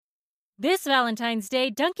This Valentine's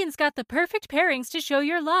Day, Dunkin's got the perfect pairings to show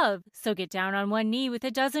your love. So get down on one knee with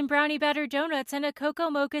a dozen brownie batter donuts and a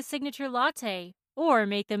cocoa mocha signature latte. Or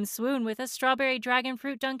make them swoon with a strawberry dragon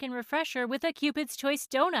fruit Dunkin' refresher with a Cupid's Choice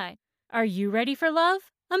donut. Are you ready for love?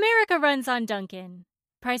 America runs on Dunkin'.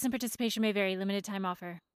 Price and participation may vary. Limited time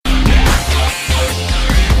offer.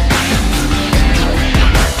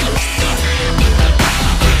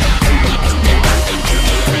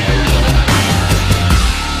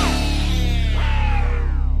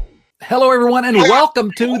 Hello, everyone, and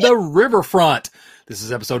welcome to the Riverfront. This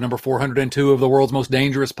is episode number 402 of the world's most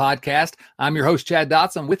dangerous podcast. I'm your host, Chad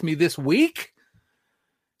Dotson. With me this week,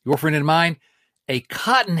 your friend and mine, a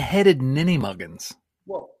cotton-headed ninny muggins.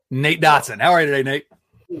 Whoa. Nate Dotson. How are you today, Nate?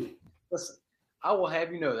 Listen, I will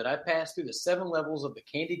have you know that I passed through the 7 levels of the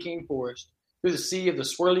candy cane forest, through the sea of the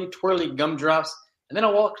swirly, twirly gumdrops, and then I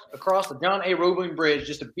walked across the John A. Roebling Bridge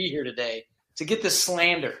just to be here today to get this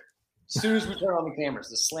slander. As soon as we turn on the cameras,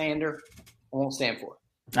 the slander I won't stand for.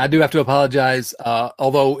 I do have to apologize,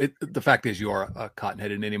 although the fact is you are a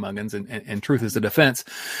cotton-headed ninny muggins, and truth is the defense.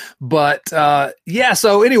 But,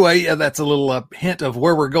 so anyway, that's a little hint of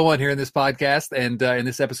where we're going here in this podcast and in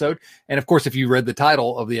this episode. And, of course, if you read the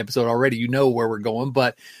title of the episode already, you know where we're going.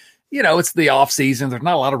 But, you know, it's the off season. There's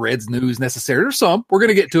not a lot of Reds news necessary. There's some. We're going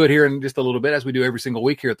to get to it here in just a little bit, as we do every single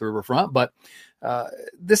week here at the Riverfront. But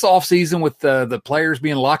this off season with the players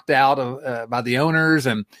being locked out by the owners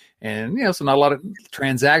and you know, so not a lot of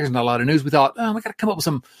transactions, not a lot of news. We thought, we got to come up with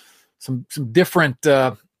some different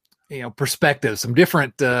perspectives, some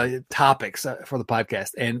different topics for the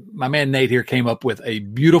podcast. And my man Nate here came up with a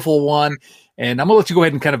beautiful one, and I'm gonna let you go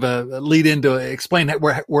ahead and kind of lead into explain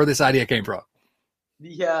where this idea came from.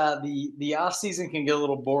 The off season can get a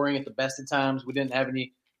little boring at the best of times. We didn't have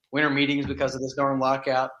any winter meetings because of this darn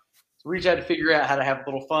lockout. So we tried to figure out how to have a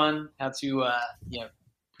little fun, how to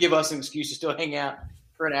give us an excuse to still hang out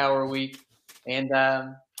for an hour a week. And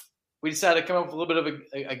we decided to come up with a little bit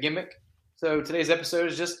of a gimmick. So today's episode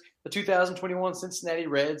is just the 2021 Cincinnati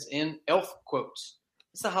Reds in Elf quotes.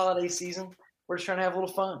 It's the holiday season. We're just trying to have a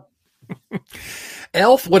little fun.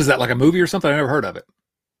 Elf? What is that, like a movie or something? I never heard of it.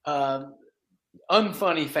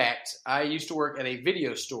 Unfunny fact, I used to work at a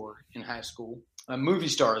video store in high school, a Movie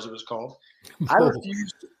Star as it was called. I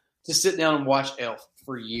refused to sit down and watch Elf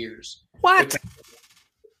for years. What?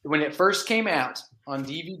 When it first came out on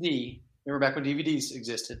DVD, remember back when DVDs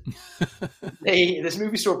existed, this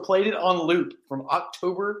movie store played it on loop from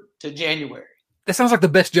October to January. That sounds like the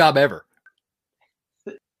best job ever.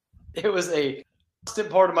 It was a constant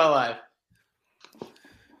part of my life.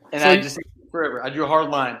 And forever. I drew a hard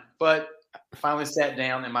line, but I finally sat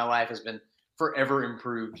down and my life has been forever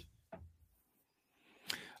improved.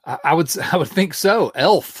 I would think so.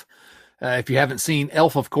 Elf. If you haven't seen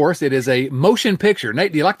Elf, of course, it is a motion picture.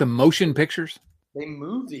 Nate, do you like the motion pictures? They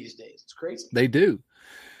move these days. It's crazy. They do.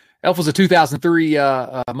 Elf was a 2003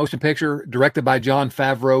 motion picture directed by Jon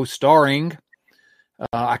Favreau, starring,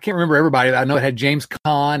 I can't remember everybody. I know it had James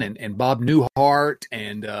Caan and Bob Newhart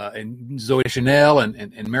and Zooey Deschanel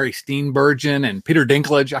and Mary Steenburgen and Peter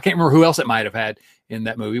Dinklage. I can't remember who else it might have had in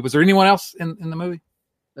that movie. Was there anyone else in the movie?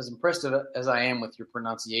 As impressed as I am with your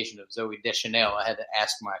pronunciation of Zooey Deschanel, I had to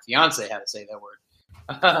ask my fiance how to say that word.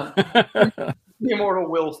 The immortal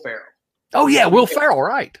Will Ferrell. Oh, yeah, Will Ferrell,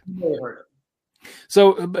 right. Never heard of him.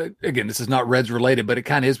 So, again, this is not Reds related, but it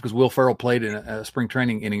kind of is because Will Ferrell played in a spring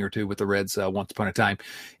training inning or two with the Reds once upon a time.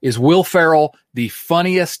 Is Will Ferrell the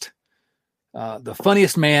funniest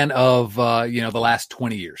man of the last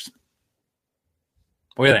 20 years?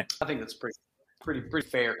 What do you think? I think that's pretty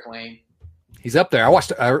fair claim. He's up there. I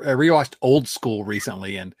rewatched Old School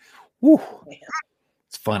recently, and whew,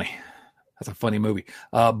 it's funny. That's a funny movie.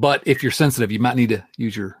 But if you're sensitive, you might need to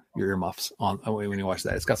use your earmuffs on when you watch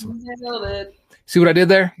that. It's got some. See what I did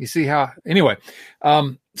there? You see how? Anyway,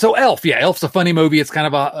 so Elf. Yeah, Elf's a funny movie. It's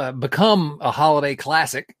kind of become a holiday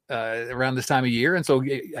classic around this time of year. And so,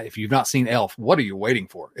 if you've not seen Elf, what are you waiting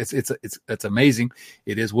for? It's amazing.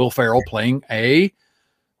 It is Will Ferrell playing an,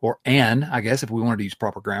 I guess, if we wanted to use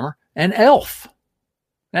proper grammar, an elf.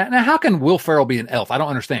 Now, how can Will Ferrell be an elf? I don't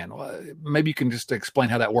understand. Maybe you can just explain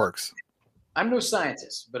how that works. I'm no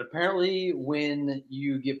scientist, but apparently when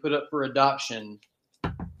you get put up for adoption,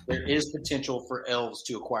 there is potential for elves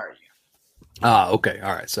to acquire you. Ah, okay.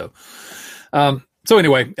 All right. So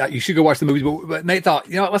anyway, you should go watch the movie. But Nate thought,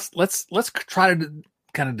 let's try to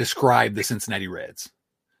kind of describe the Cincinnati Reds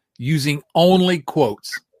using only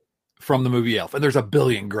quotes from the movie Elf. And there's a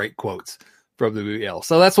billion great quotes from the movie Elf.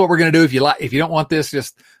 So that's what we're going to do. If you don't want this,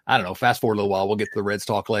 just, I don't know, fast forward a little while. We'll get to the Reds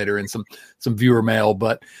talk later and some viewer mail.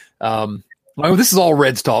 But Well, this is all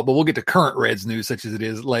Reds talk, but we'll get to current Reds news such as it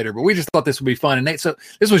is later. But we just thought this would be fun. And Nate, so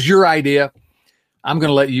this was your idea. I'm going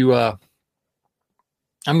to let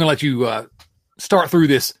you start through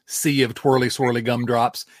this sea of twirly, swirly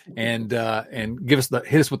gumdrops and hit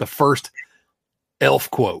us with the first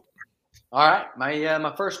elf quote. All right.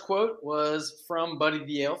 My first quote was from Buddy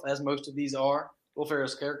the Elf, as most of these are. Will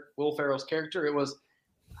Ferrell's character. It was,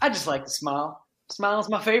 "I just like to smile. Smile's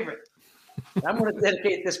my favorite." I'm going to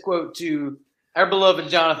dedicate this quote to our beloved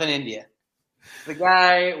Jonathan India. The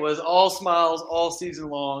guy was all smiles all season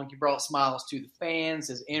long. He brought smiles to the fans,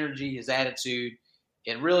 his energy, his attitude.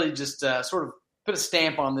 It really just sort of put a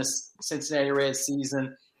stamp on this Cincinnati Reds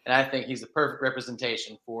season, and I think he's the perfect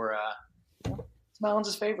representation for smiling's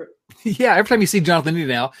his favorite. Yeah, every time you see Jonathan India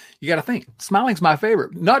now, you got to think, smiling's my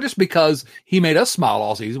favorite. Not just because he made us smile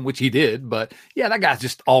all season, which he did, but yeah, that guy's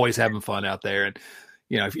just always having fun out there. And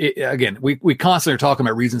you know, again, we constantly are talking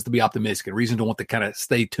about reasons to be optimistic and reasons to want to kind of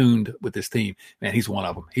stay tuned with this team. Man, he's one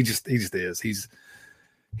of them. He just is. He's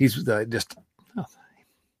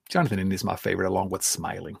Jonathan India is my favorite, along with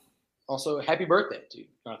smiling. Also, happy birthday to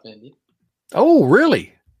Jonathan India. Oh,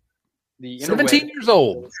 really? 17 interweb. years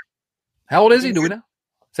old. How old is he? Do we know?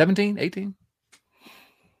 17, 18?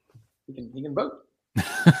 He can vote.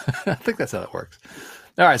 I think that's how it works.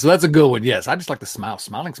 All right, so that's a good one. Yes, I just like to smile.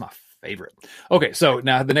 Smiling's my favorite. Okay, so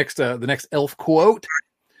now the next elf quote.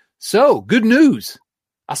 "So, good news.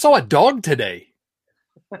 I saw a dog today."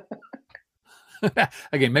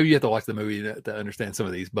 Again, maybe you have to watch the movie to understand some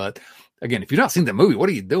of these, but again, if you've not seen the movie, what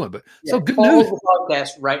are you doing? But yeah, so good pause news. the podcast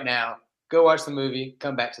right now. Go watch the movie.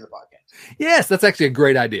 Come back to the podcast. Yes, that's actually a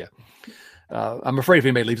great idea. I'm afraid if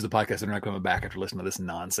anybody leaves the podcast, they're not coming back after listening to this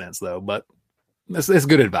nonsense, though. But it's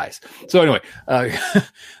good advice. So anyway,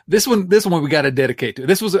 this one we got to dedicate to.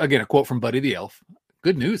 This was again a quote from Buddy the Elf.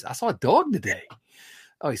 "Good news. I saw a dog today."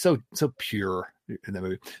 Oh, he's so pure in the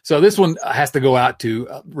movie. So this one has to go out to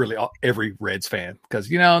really every Reds fan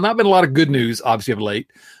because, not been a lot of good news, obviously, of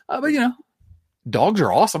late. But, dogs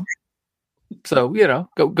are awesome. So,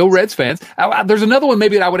 go Reds fans. There's another one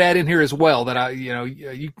maybe that I would add in here as well that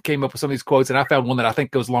you came up with some of these quotes, and I found one that I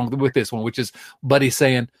think goes along with this one, which is Buddy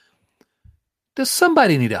saying, "Does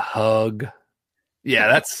somebody need a hug?"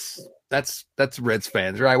 Yeah, that's Reds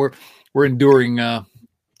fans, right? We're enduring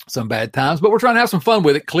some bad times, but we're trying to have some fun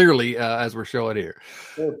with it, clearly, as we're showing here.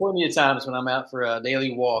 There are plenty of times when I'm out for a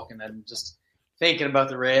daily walk and I'm just thinking about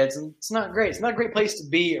the Reds, and it's not great. It's not a great place to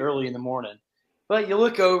be early in the morning. But you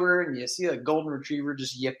look over and you see a golden retriever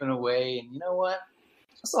just yipping away, and you know what?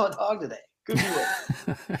 I saw a dog today. Good boy.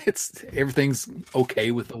 Everything's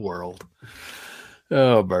okay with the world.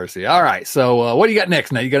 Oh, mercy. All right, so what do you got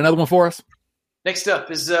next, Nate? You got another one for us? Next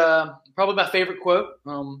up is probably my favorite quote.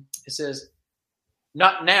 It says,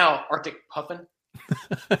 "Not now, Arctic Puffin."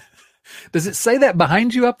 Does it say that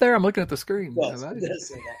behind you up there? I'm looking at the screen. Yes, it does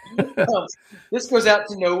say that. This goes out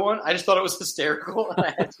to no one. I just thought it was hysterical, and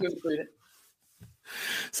I had to include it.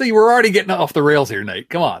 See, we're already getting off the rails here, Nate.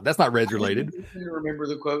 Come on. That's not Reds related. I didn't remember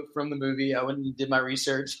the quote from the movie. I went and did my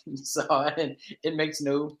research and saw it, and it makes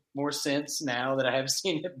no more sense now that I have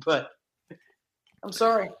seen it, but I'm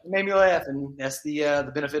sorry. It made me laugh, and that's the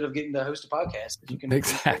benefit of getting to host a podcast. You can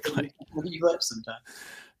exactly. You laugh sometimes.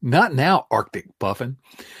 Not now, Arctic Puffin.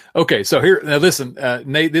 Okay, so here, now listen,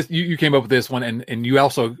 Nate, you came up with this one, and you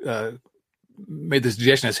also made the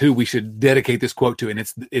suggestion as who we should dedicate this quote to, and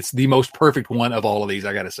it's the most perfect one of all of these,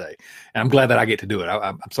 I got to say. And I'm glad that I get to do it.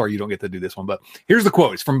 I'm sorry you don't get to do this one, but here's the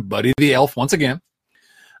quote. It's from Buddy the Elf once again.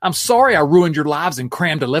 "I'm sorry I ruined your lives and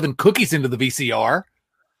crammed 11 cookies into the VCR."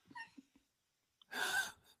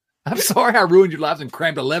 I'm sorry I ruined your lives and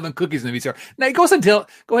crammed 11 cookies in the VCR. Nate, go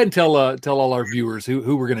ahead and tell all our viewers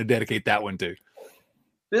who we're going to dedicate that one to.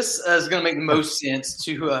 This is going to make the most sense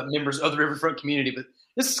to members of the Riverfront community, but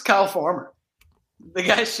this is Kyle Farmer. The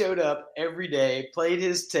guy showed up every day, played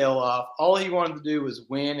his tail off. All he wanted to do was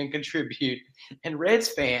win and contribute, and Reds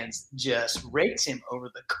fans just raked him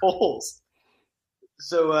over the coals.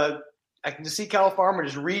 So I can just see Kyle Farmer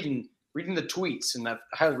just reading the tweets, and I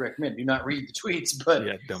highly recommend do not read the tweets, but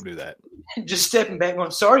yeah, don't do that. Just stepping back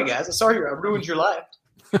going, "Sorry guys, I'm sorry I ruined your life."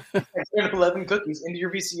 I turned 11 cookies into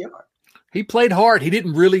your VCR. He played hard. He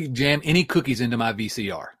didn't really jam any cookies into my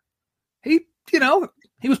VCR. He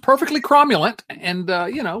was perfectly cromulent, and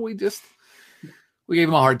we gave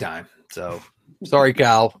him a hard time. So sorry,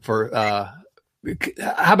 Kyle. For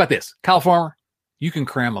how about this, Kyle Farmer? You can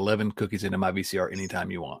cram 11 cookies into my VCR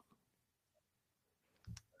anytime you want.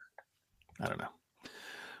 I don't know.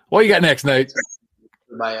 What you got next, Nate?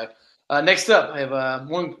 Next up, I have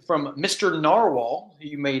one from Mr. Narwhal, who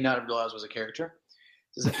you may not have realized was a character.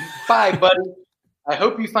 It says, "Bye, buddy. I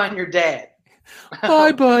hope you find your dad.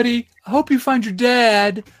 Bye, buddy. I hope you find your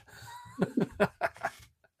dad.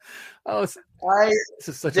 This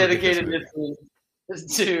is such dedicated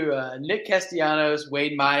this to Nick Castellanos,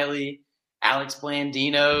 Wade Miley, Alex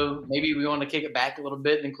Blandino. Maybe we want to kick it back a little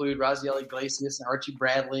bit and include Raziel Iglesias and Archie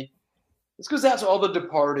Bradley. This goes out to all the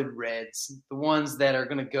departed Reds, the ones that are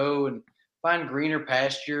going to go and find greener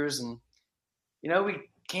pastures. And, we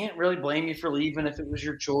can't really blame you for leaving if it was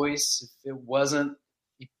your choice. If it wasn't,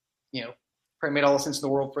 probably made all the sense in the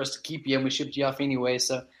world for us to keep you, and we shipped you off anyway.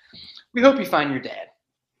 So we hope you find your dad.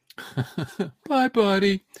 Bye,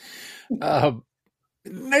 buddy.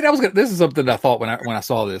 Nate, this is something I thought when I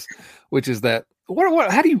saw this, which is that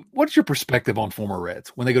what's your perspective on former Reds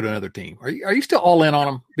when they go to another team? Are you still all in on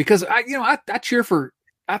them? Because I cheer for,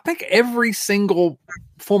 I think every single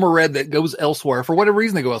former Red that goes elsewhere, for whatever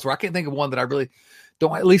reason they go elsewhere. I can't think of one that I really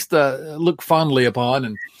don't at least look fondly upon.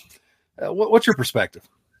 And what's your perspective?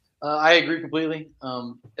 I agree completely.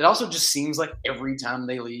 It also just seems like every time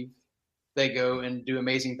they leave, they go and do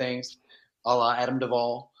amazing things, a la Adam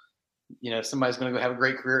Duvall. Somebody's going to go have a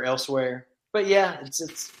great career elsewhere. But yeah,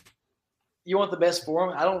 it's you want the best for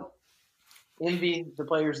them. I don't envy the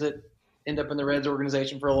players that end up in the Reds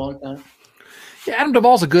organization for a long time. Yeah, Adam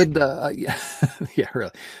Duvall's a good, really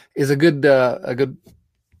is a good,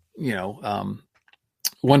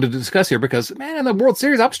 one to discuss here because, man, in the World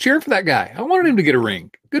Series, I was cheering for that guy. I wanted him to get a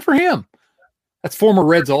ring. Good for him. That's former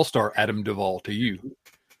Reds All-Star Adam Duvall to you.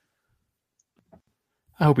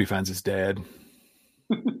 I hope he finds his dad.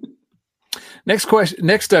 Next question.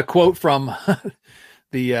 Next quote from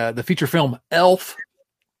the feature film Elf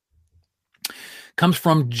comes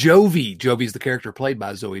from Jovi. Jovi's the character played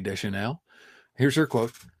by Zooey Deschanel. Here's her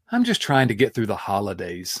quote: "I'm just trying to get through the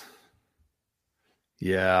holidays."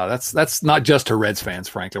 Yeah, that's not just to Reds fans,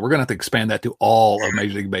 frankly. We're going to have to expand that to all of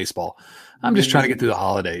Major League Baseball. I'm just trying to get through the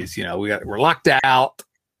holidays. We're locked out.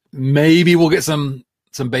 Maybe we'll get some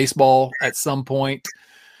baseball at some point.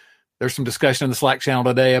 There's some discussion in the Slack channel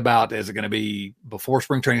today about, is it going to be before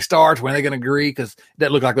spring training starts? When are they going to agree? Because it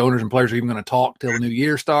doesn't look like the owners and players are even going to talk till the new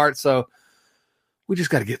year starts. So we just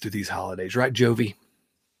got to get through these holidays, right, Jovi?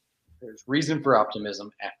 There's reason for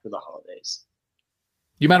optimism after the holidays.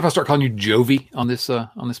 You mind if I start calling you Jovi on this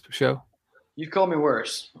show? You've called me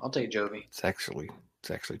worse. I'll take Jovi. It's actually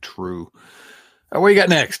true. What do you got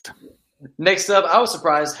next? Next up, I was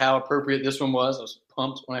surprised how appropriate this one was. I was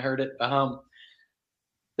pumped when I heard it.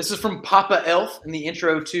 This is from Papa Elf in the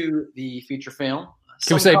intro to the feature film.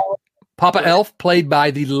 Can we say Papa Elf, played by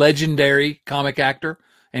the legendary comic actor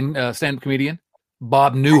and stand-up comedian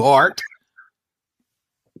Bob Newhart?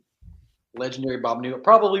 Legendary Bob Newhart,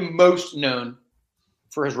 probably most known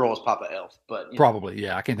for his role as Papa Elf, but probably,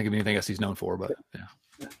 yeah. I can't think of anything else he's known for, but yeah.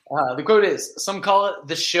 The quote is: "Some call it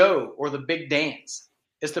the show or the big dance.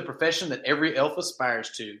 It's the profession that every elf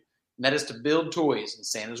aspires to, and that is to build toys in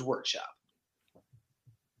Santa's workshop."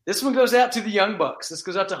 This one goes out to the Young Bucks. This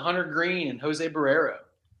goes out to Hunter Green and Jose Barrero.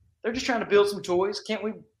 They're just trying to build some toys. Can't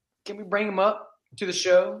we bring them up to the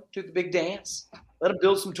show, to the big dance? Let them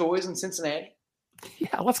build some toys in Cincinnati.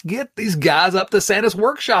 Yeah, let's get these guys up to Santa's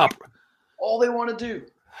workshop. All they want to do.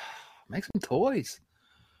 Make some toys.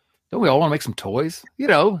 Don't we all want to make some toys?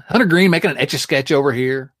 Hunter Green making an Etch-a-Sketch over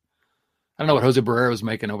here. I don't know what Jose Barrero's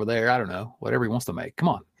making over there. I don't know. Whatever he wants to make. Come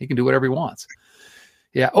on. He can do whatever he wants.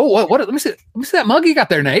 Yeah. Oh, what? Let me see that mug you got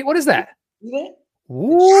there, Nate. What is that? See that?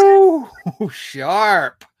 Ooh,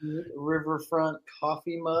 sharp. Riverfront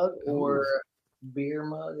coffee mug or beer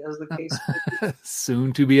mug, as the case may be.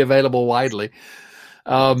 Soon to be available widely.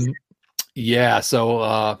 Yeah.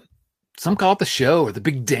 So some call it the show or the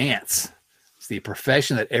big dance. It's the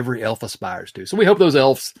profession that every elf aspires to. So we hope those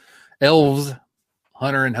elves,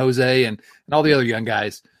 Hunter and Jose and all the other young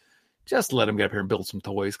guys, just let them get up here and build some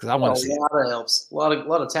toys because I want to see a lot of elves, a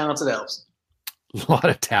lot of talented elves, a lot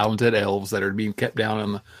of talented elves that are being kept down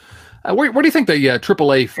on the. Where do you think the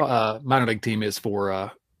AAA minor league team is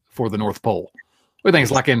for the North Pole? What do you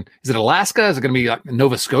think? Is it Alaska? Is it going to be like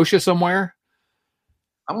Nova Scotia somewhere?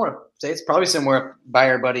 I'm going to say it's probably somewhere by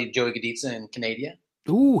our buddy Joey Gaditza in Canada.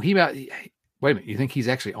 Ooh, wait a minute. You think he's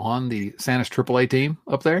actually on the Santa's AAA team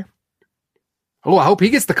up there? Oh, I hope he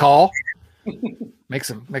gets the call. Make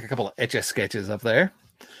a couple of Etch-a-Sketches up there.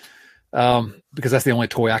 Because that's the only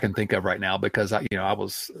toy I can think of right now. Because I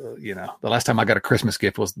was, the last time I got a Christmas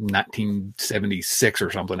gift was 1976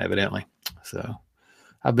 or something, evidently. So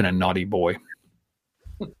I've been a naughty boy.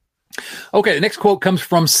 Okay, the next quote comes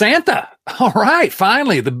from Santa. All right,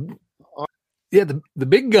 finally, the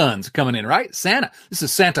big guns coming in, right? Santa. This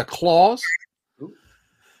is Santa Claus.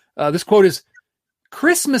 This quote is: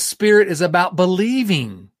 "Christmas spirit is about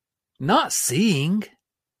believing, not seeing."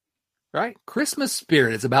 right? Christmas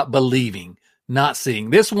spirit is about believing, not seeing.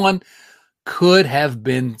 This one could have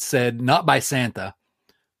been said not by Santa,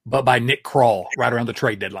 but by Nick Kroll right around the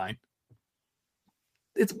trade deadline.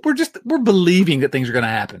 We're believing that things are going to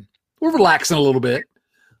happen. We're relaxing a little bit,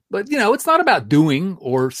 but it's not about doing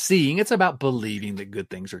or seeing. It's about believing that good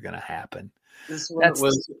things are going to happen. This one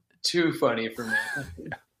was too funny for me.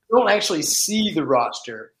 Don't actually see the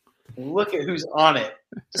roster. Look at who's on it.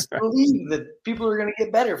 Just believe that people are going to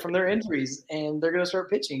get better from their injuries and they're going to start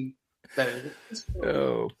pitching better.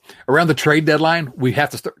 Oh, around the trade deadline, we have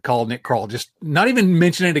to call Nick Kroll. Just not even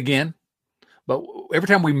mention it again. But every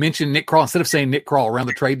time we mention Nick Kroll, instead of saying Nick Kroll around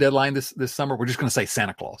the trade deadline this summer, we're just going to say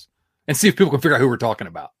Santa Claus and see if people can figure out who we're talking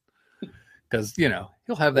about. Because,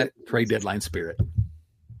 he'll have that trade deadline spirit.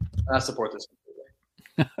 I support this.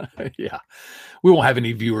 Yeah. We won't have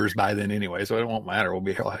any viewers by then anyway, so it won't matter. We'll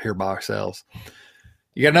be here by ourselves.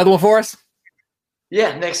 You got another one for us?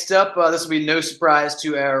 Yeah, next up, this will be no surprise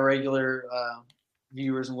to our regular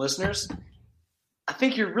viewers and listeners. I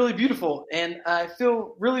think you're really beautiful, and I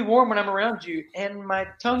feel really warm when I'm around you, and my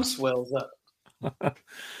tongue swells up.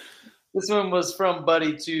 This one was from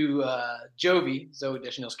Buddy to Jovi, Zooey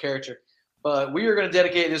Deschanel's character. But we are going to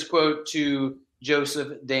dedicate this quote to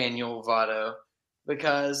Joseph Daniel Votto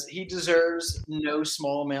because he deserves no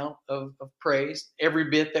small amount of praise, every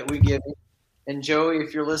bit that we give him. And Joey,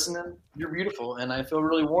 if you're listening, you're beautiful, and I feel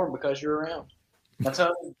really warm because you're around. My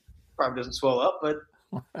tongue probably doesn't swell up, but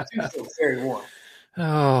I do feel very warm.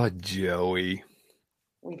 Oh, Joey.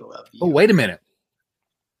 We love you. Oh, wait a minute.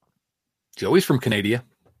 Joey's from Canada.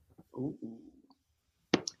 Ooh.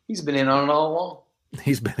 He's been in on it all along.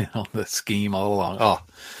 He's been in on the scheme all along. Oh,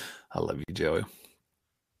 I love you, Joey.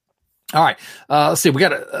 All right. Let's see. We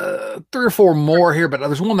got 3 or 4 more here, but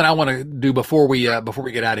there's one that I want to do before we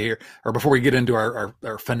get out of here, or before we get into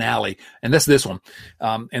our finale. And that's this one.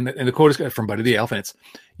 And the quote is from Buddy the Elf, and it's,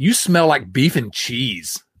 "You smell like beef and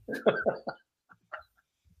cheese."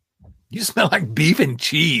 You smell like beef and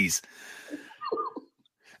cheese.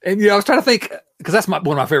 And, I was trying to think, because that's one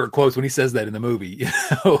of my favorite quotes when he says that in the movie.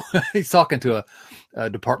 He's talking to a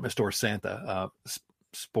department store Santa.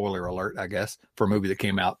 Spoiler alert, I guess, for a movie that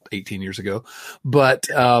came out 18 years ago. But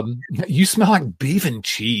you smell like beef and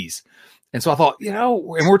cheese. And so I thought,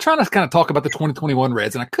 and we're trying to kind of talk about the 2021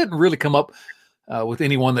 Reds, and I couldn't really come up with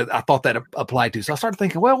anyone that I thought that applied to. So I started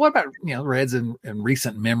thinking, well, what about Reds in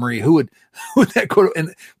recent memory? Who would that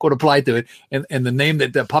quote apply to it? And the name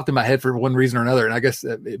that popped in my head for one reason or another, and I guess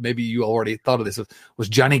maybe you already thought of this, was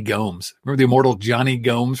Johnny Gomes. Remember the immortal Johnny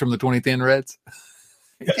Gomes from the 2010 Reds?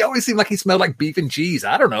 He always seemed like he smelled like beef and cheese.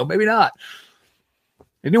 I don't know, maybe not.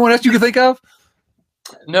 Anyone else you can think of?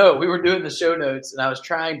 No, we were doing the show notes, and I was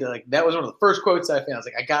trying to that was one of the first quotes I found. I was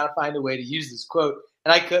like, I gotta find a way to use this quote,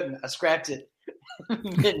 and I couldn't. I scrapped it.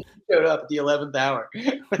 And it showed up at the 11th hour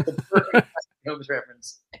with the perfect Gomes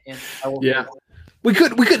reference. And we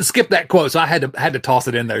couldn't skip that quote, so I had to toss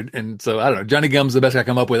it in there. And so I don't know. Johnny Gomes is the best I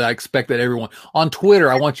come up with. I expect that everyone on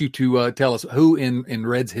Twitter. I want you to tell us who in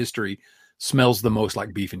Reds history smells the most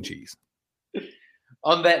like beef and cheese.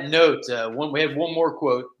 On that note, we had one more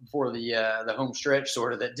quote before the home stretch,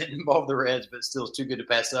 sort of, that didn't involve the Reds, but still is too good to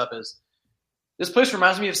pass up. Is this place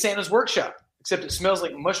reminds me of Santa's workshop, except it smells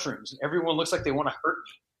like mushrooms, and everyone looks like they want to hurt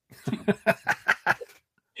me.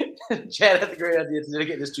 Chad had the great idea to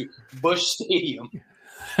dedicate this to Busch Stadium.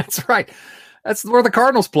 That's right. That's where the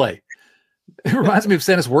Cardinals play. It reminds me of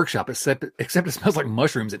Santa's workshop, except it smells like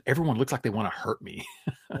mushrooms, and everyone looks like they want to hurt me.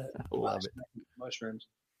 Love it. Mushrooms.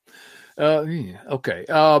 Yeah, okay.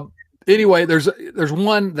 Anyway, there's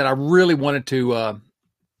one that I really wanted to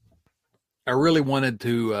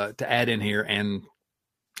add in here, and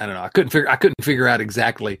I don't know. I couldn't figure out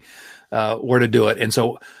exactly where to do it. And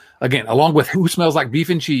so again, along with who smells like beef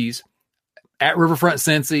and cheese, at Riverfront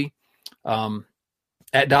Cincy,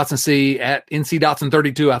 at Dotson C, at NC Dotson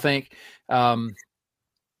 32, I think.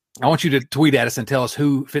 I want you to tweet at us and tell us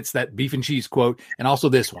who fits that beef and cheese quote, and also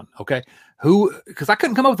this one, okay? Because I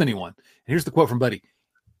couldn't come up with anyone. And here's the quote from Buddy.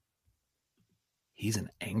 He's an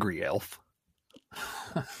angry elf.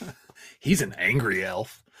 He's an angry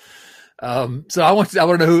elf. So I want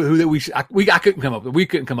to know who that we couldn't come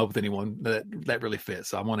up with anyone that really fits.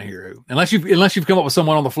 So I want to hear who, unless you've come up with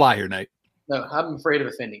someone on the fly here, Nate. No, I'm afraid of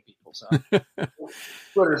offending people. So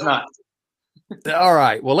Twitter's not. All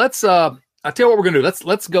right. Well, let's. I'll tell you what we're gonna do.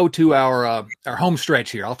 Let's go to our home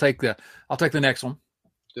stretch here. I'll take the next one.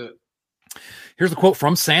 Do it. Here's the quote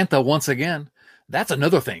from Santa once again. That's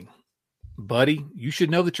another thing, buddy. You should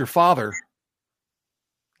know that your father,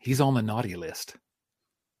 he's on the naughty list.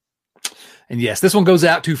 And yes, this one goes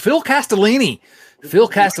out to Phil Castellini. Phil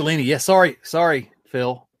Castellini. Yes, sorry,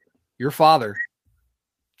 Phil. your father,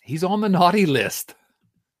 he's on the naughty list.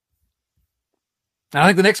 I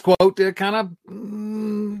think the next quote kind of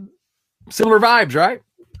similar vibes, right?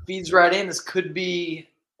 Feeds right in. This could be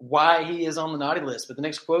why he is on the naughty list. But the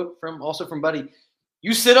next quote from Buddy,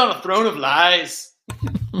 you sit on a throne of lies.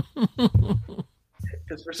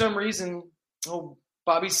 Because for some reason,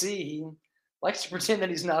 Bobby C, he likes to pretend that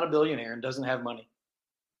he's not a billionaire and doesn't have money.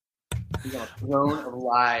 He's on a throne of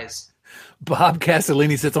lies. Bob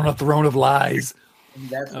Castellini sits on a throne of lies. And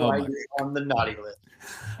that's why he's on the naughty list.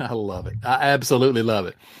 I love it. I absolutely love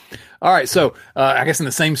it. All right. So I guess in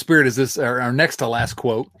the same spirit as this, our next to last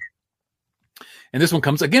quote. And this one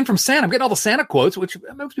comes again from Santa. I'm getting all the Santa quotes, which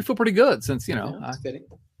makes me feel pretty good since, It's fitting.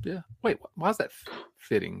 Yeah. Wait, why is that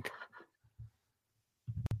fitting?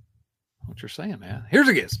 What you're saying, man. Here's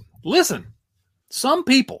it is. Listen, some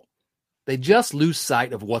people, they just lose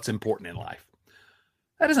sight of what's important in life.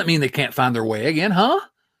 That doesn't mean they can't find their way again, huh?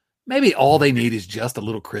 Maybe all they need is just a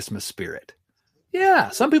little Christmas spirit. Yeah,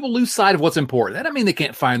 some people lose sight of what's important. That doesn't mean they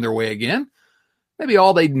can't find their way again. Maybe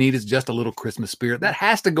all they need is just a little Christmas spirit. That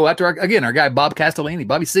has to go out to, our guy, Bob Castellini,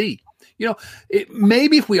 Bobby C.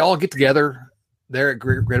 Maybe if we all get together there at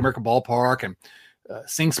Great American Ballpark and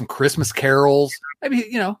sing some Christmas carols, maybe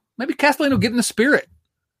Castellini will get in the spirit.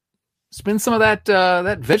 Spend some of that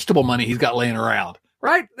vegetable money he's got laying around,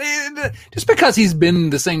 right? Just because he's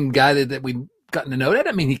been the same guy that we've gotten to know, that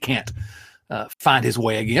doesn't mean he can't find his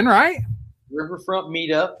way again, right? Riverfront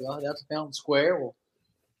meetup. That's Fountain Square. We'll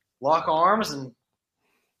lock arms and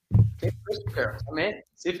take Christmas carols. I mean,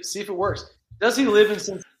 see if it works. Does he live in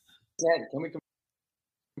Cincinnati? Can we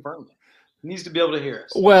confirm that? He needs to be able to hear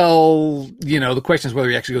us. Well, the question is whether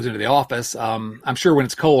he actually goes into the office. I'm sure when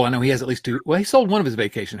it's cold, I know he has at least two. Well, he sold one of his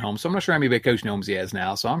vacation homes, so I'm not sure how many vacation homes he has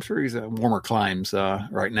now. So I'm sure he's at warmer climes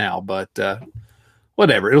right now. But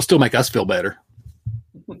whatever, it'll still make us feel better.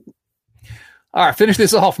 All right, finish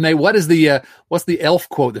this off, Nate. What's the elf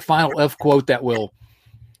quote, the final elf quote that will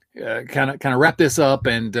kind of wrap this up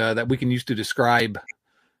and that we can use to describe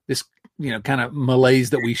this, kind of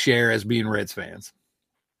malaise that we share as being Reds fans?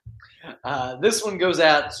 This one goes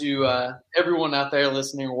out to everyone out there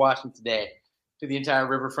listening or watching today, to the entire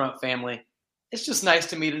Riverfront family. It's just nice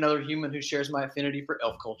to meet another human who shares my affinity for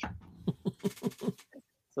elf culture.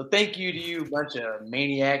 So thank you to you, bunch of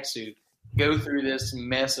maniacs who go through this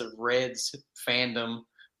mess of Reds fandom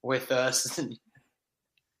with us. And,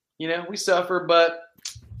 we suffer, but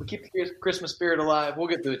we keep the Christmas spirit alive. We'll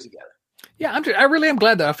get through it together. Yeah, I really am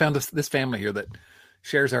glad that I found this family here that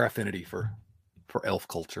shares our affinity for elf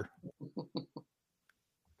culture.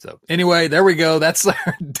 So anyway, there we go. That's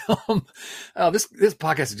our dumb. This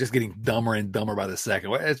podcast is just getting dumber and dumber by the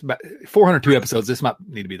second. It's about 402 episodes. This might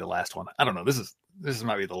need to be the last one. I don't know. This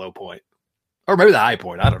might be the low point, or maybe the high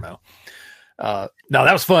point. I don't know. No,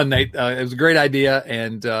 that was fun, Nate. It was a great idea.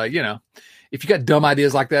 And, if you got dumb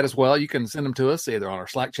ideas like that as well, you can send them to us either on our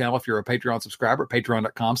Slack channel if you're a Patreon subscriber at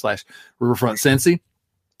patreon.com/RiverfrontCincy,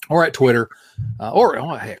 or at Twitter,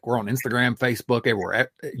 or heck, we're on Instagram, Facebook, everywhere. At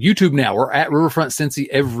YouTube now, we're at Riverfront Cincy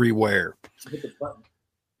everywhere.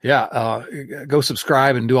 Yeah, go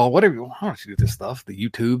subscribe and do whatever you want. I don't do this stuff. The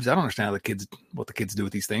YouTubes. I don't understand what the kids do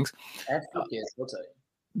with these things. Ask the kids. They'll tell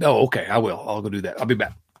you. Oh, okay. I will. I'll go do that. I'll be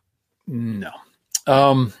back. No.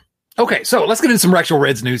 Okay, so let's get into some actual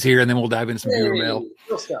Reds news here, and then we'll dive into some viewer mail.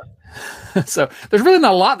 So there's really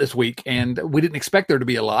not a lot this week, and we didn't expect there to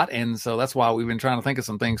be a lot, and so that's why we've been trying to think of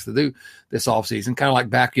some things to do this offseason. Kind of like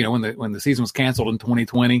back, when the season was canceled in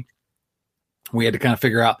 2020, we had to kind of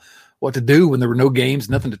figure out what to do when there were no games,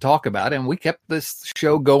 nothing to talk about, and we kept this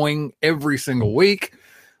show going every single week.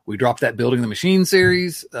 We dropped that Building the Machine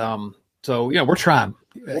series, so we're trying.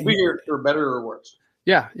 We'll be here for better or worse.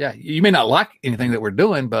 Yeah. You may not like anything that we're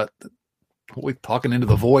doing, but we're talking into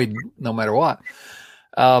the void no matter what.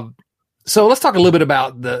 So let's talk a little bit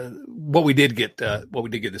about what we did get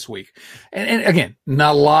this week. And again,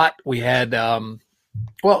 not a lot. We had,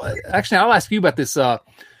 actually, I'll ask you about this. There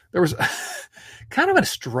was kind of a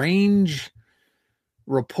strange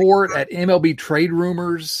report at MLB Trade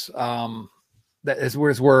Rumors. That is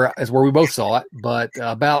where we both saw it, but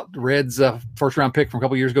about Reds' first round pick from a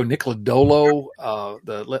couple years ago, Nick Lodolo,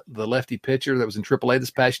 the lefty pitcher that was in AAA this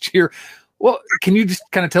past year. Well, can you just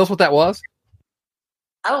kind of tell us what that was?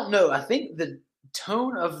 I don't know. I think the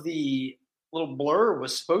tone of the little blur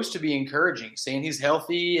was supposed to be encouraging, saying he's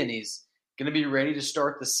healthy and he's going to be ready to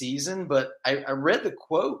start the season. But I read the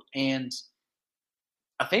quote, and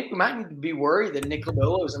I think we might need to be worried that Nick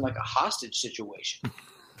Lodolo is in like a hostage situation.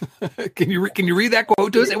 Can you read that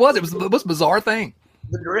quote to us? It was the most bizarre thing.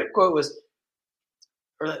 The direct quote was,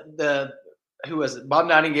 or the who was it? Bob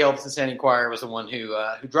Nightingale of the Cincinnati Enquirer was the one who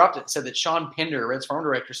dropped it. Said that Sean Pender, Reds farm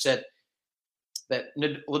director, said that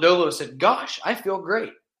Lodolo said, "Gosh, I feel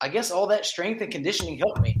great. I guess all that strength and conditioning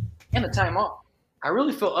helped me, and the time off. I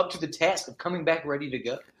really feel up to the task of coming back ready to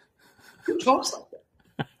go." Who talks like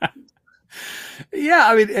that? Yeah,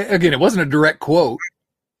 I mean, again, it wasn't a direct quote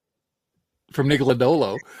from Nick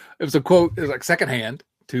Lodolo. It was a quote, it was like secondhand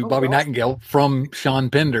to Bobby Nightingale from Sean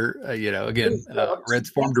Pender, Reds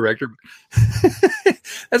farm director.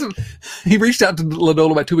 He reached out to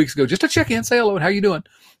Lodolo about 2 weeks ago just to check in, say hello, and how you doing?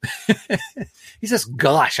 He says,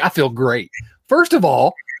 "Gosh, I feel great." First of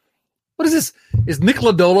all, what is this? Is Nick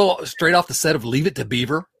Lodolo straight off the set of Leave It to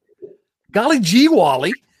Beaver? Golly gee,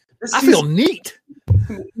 Wally. I feel neat.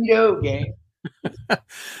 Game.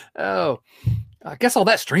 Oh, I guess all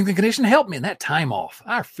that strength and condition helped me in that time off.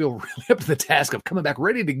 I feel really up to the task of coming back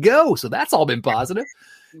ready to go. So that's all been positive.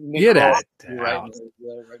 Get at it. Right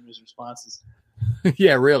in his responses.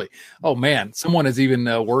 Yeah, really. Oh man, someone is even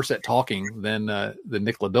worse at talking than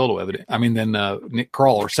Nick Lodolo. Than Nick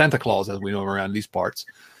Kroll or Santa Claus, as we know him around these parts.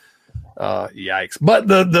 Yikes! But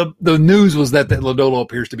the news was that Lodolo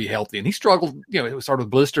appears to be healthy, and he struggled. It started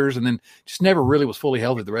with blisters, and then just never really was fully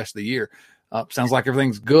healthy the rest of the year. Sounds like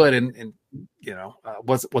everything's good, and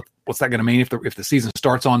what's that going to mean if the season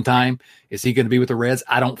starts on time? Is he going to be with the Reds?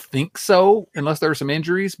 I don't think so, unless there are some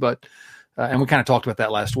injuries. But and we kind of talked about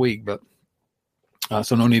that last week, but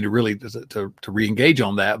so no need to really to re-engage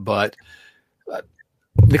on that. But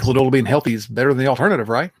Nick Lodolo being healthy is better than the alternative,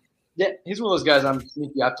 right? Yeah, he's one of those guys I'm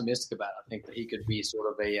sneaky optimistic about. I think that he could be sort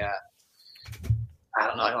of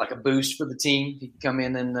like a boost for the team. He could come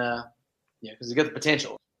in and because he's got the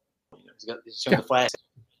potential. He's shown the flash,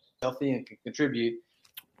 healthy, and can contribute.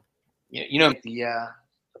 The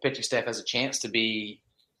pitching staff has a chance to be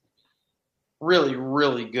really,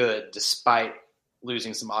 really good despite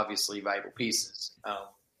losing some obviously valuable pieces.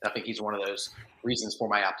 I think he's one of those reasons for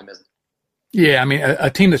my optimism. Yeah, I mean, a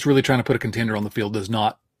team that's really trying to put a contender on the field does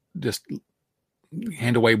not just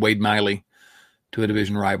hand away Wade Miley to a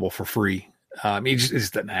division rival for free. It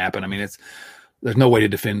just doesn't happen. I mean, there's no way to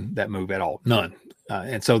defend that move at all. None.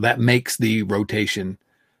 And so that makes the rotation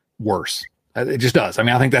worse. It just does. I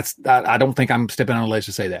mean, I think I don't think I'm stepping on a ledge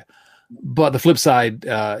to say that. But the flip side,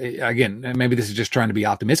 again, maybe this is just trying to be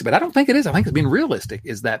optimistic, but I don't think it is. I think it's being realistic,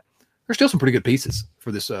 is that there's still some pretty good pieces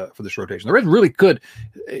for this rotation. The Reds really could,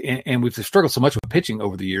 and we've struggled so much with pitching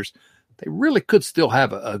over the years, they really could still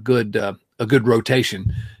have a good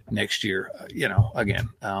rotation next year. Again,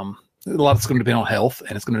 a lot of it's going to depend on health,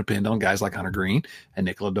 and it's going to depend on guys like Hunter Green and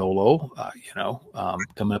Nick Lodolo,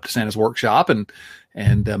 coming up to Santa's workshop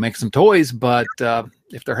and make some toys. But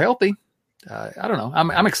if they're healthy, I don't know.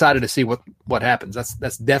 I'm excited to see what happens.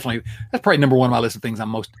 That's probably number one on my list of things I'm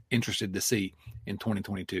most interested to see in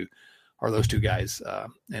 2022 are those two guys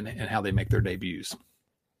and how they make their debuts.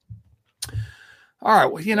 All right.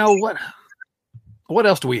 Well, what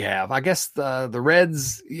else do we have? I guess the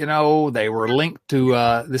Reds, they were linked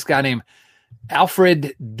to this guy named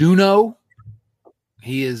Alfred Duno.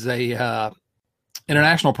 He is a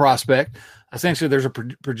international prospect. Essentially, there's a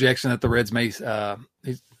projection that the Reds may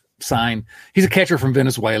sign. He's a catcher from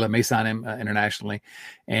Venezuela, may sign him internationally.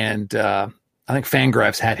 And I think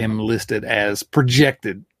Fangraphs had him listed as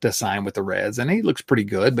projected to sign with the Reds, and he looks pretty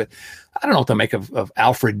good. But I don't know what to make of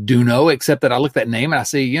Alfred Duno, except that I look at that name and I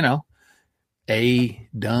see, A.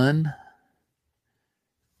 Dunn,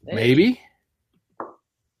 maybe.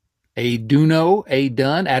 A. Duno, A.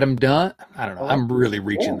 Dunn, Adam Dunn. I don't know. I'm really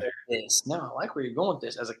reaching there. No, I like where you're going with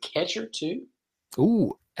this. As a catcher, too?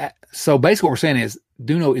 Ooh. So basically what we're saying is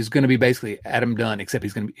Duno is going to be basically Adam Dunn, except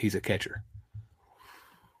he's a catcher.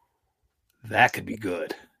 That could be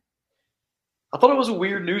good. I thought it was a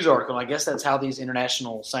weird news article. I guess that's how these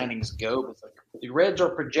international signings go. But the Reds are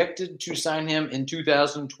projected to sign him in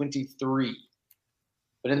 2023.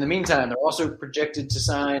 But in the meantime, they're also projected to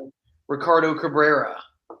sign Ricardo Cabrera.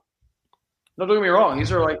 Don't get me wrong.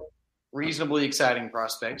 These are reasonably exciting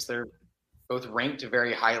prospects. They're both ranked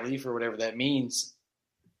very highly for whatever that means.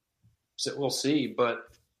 So we'll see. But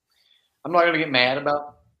I'm not going to get mad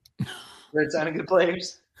about Reds signing good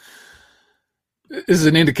players. This is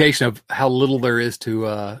an indication of how little there is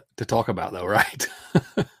to talk about, though, right?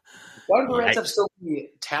 Why do the Reds have so many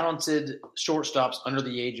talented shortstops under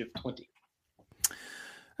the age of 20?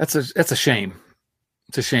 That's a shame.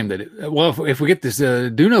 It's a shame that if we get this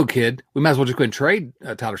Duno kid, we might as well just go ahead and trade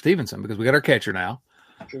Tyler Stevenson because we got our catcher now.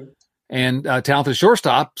 True. And talented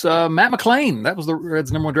shortstops, Matt McClain. That was the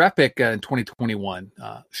Reds' number one draft pick in 2021.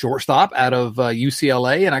 Shortstop out of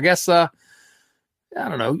UCLA. And I guess, I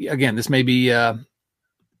don't know. Again, this may be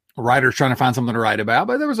writers trying to find something to write about.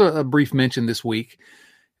 But there was a brief mention this week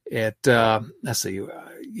at let's see,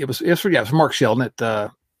 it was Mark Sheldon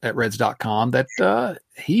at Reds.com that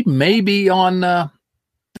he may be on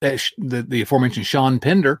the aforementioned Sean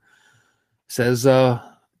Pender says going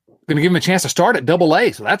to give him a chance to start at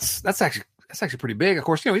Double-A. So that's actually pretty big. Of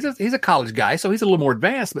course, he's a college guy, so he's a little more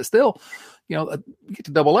advanced, but still, you get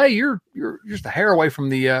to Double-A, you're just a hair away from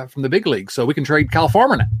the big league. So we can trade Kyle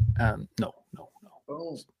Farmer now. No.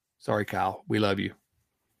 Oh. Sorry, Kyle. We love you.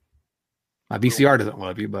 My VCR doesn't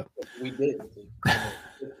love you, but we did.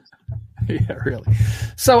 Yeah, really.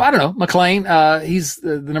 So I don't know. McLean, he's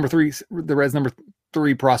the number 3, the Reds' number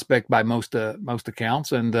 3 prospect by most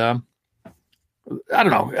accounts, and I don't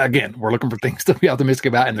know. Again, we're looking for things to be optimistic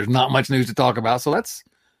about, and there's not much news to talk about. So that's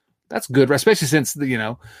good, especially since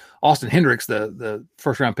Austin Hendricks, the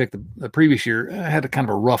first round pick the previous year, had a kind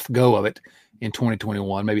of a rough go of it in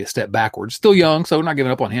 2021, maybe a step backwards. Still young, so we're not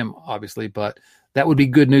giving up on him, obviously, but that would be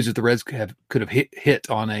good news if the Reds could have hit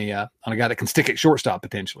on a guy that can stick at shortstop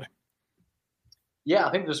potentially. Yeah,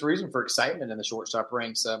 I think there's reason for excitement in the shortstop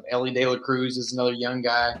ranks. Ellie De La Cruz is another young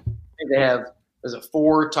guy. I think they have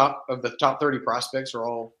 4 of the top 30 prospects are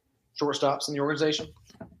all shortstops in the organization.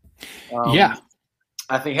 Yeah.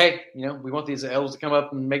 I think, hey, we want these L's to come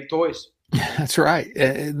up and make toys. That's right.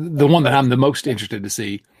 The one that I'm the most interested to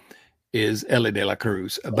see is Ellie De La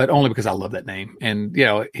Cruz, but only because I love that name. And,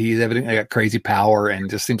 he's evidently got crazy power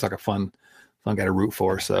and just seems like a fun guy to root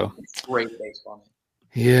for. So great baseball.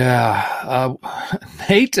 Yeah.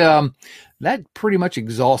 Nate, that pretty much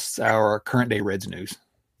exhausts our current day Reds news.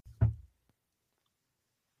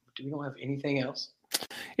 Do we don't have anything else?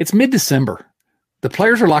 It's mid-December. The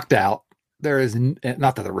players are locked out. There is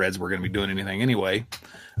not that the Reds were going to be doing anything anyway,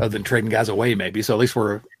 other than trading guys away maybe. So at least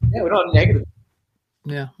we don't have negative.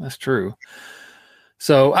 Yeah, that's true.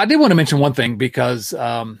 So I did want to mention one thing because,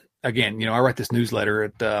 again, I write this newsletter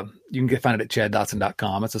at, you can find it at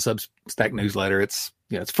chaddotson.com. It's a Substack newsletter. It's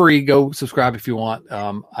free. Go subscribe if you want.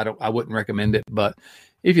 I wouldn't recommend it, but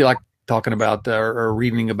if you like talking about or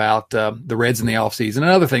reading about the Reds in the off season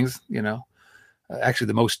and other things, actually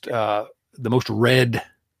the most read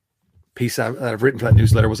piece that I've written for that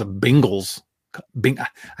newsletter was a Bengals.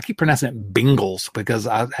 I keep pronouncing it Bengals because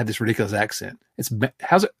I had this ridiculous accent.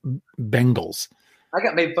 How's it Bengals? I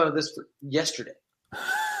got made fun of this yesterday.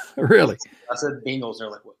 Really? I said Bengals. They're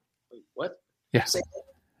like, what? Yeah.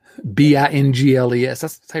 Bingles.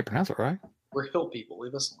 That's how you pronounce it, right? We're hill people.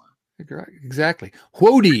 Leave us alone. Exactly.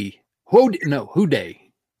 Howdy.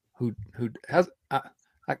 How's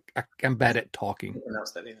I'm bad at talking. I don't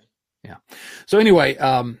pronounce that either. Yeah. So anyway,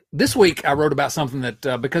 this week I wrote about something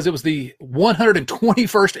that because it was the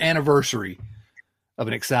 121st anniversary of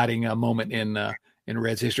an exciting moment in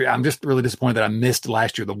Reds history. I'm just really disappointed that I missed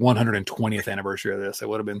last year, the 120th anniversary of this. It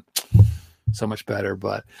would have been so much better,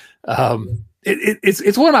 but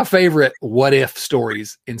it's one of my favorite what if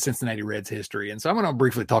stories in Cincinnati Reds history. And so I'm going to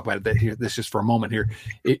briefly talk about it here. This just for a moment here,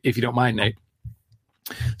 if you don't mind, Nate.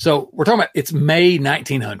 So we're talking about, it's May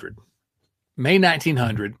 1900. May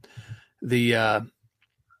 1900.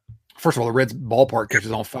 First of all, the Reds ballpark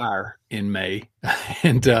catches on fire in May,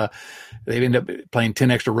 and they end up playing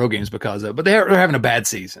 10 extra road games because of it. But they're having a bad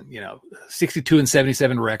season,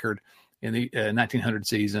 62-77 record in the 1900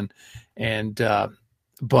 season. And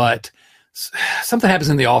but something happens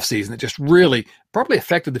in the offseason that just really probably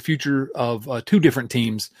affected the future of 2 different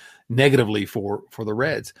teams negatively for the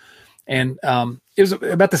Reds. And it was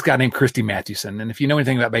about this guy named Christy Mathewson. And if you know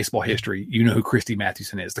anything about baseball history, you know who Christy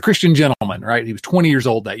Mathewson is. The Christian gentleman, right? He was 20 years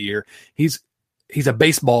old that year. He's a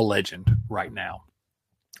baseball legend right now.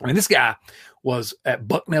 I mean, this guy was at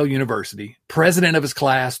Bucknell University, president of his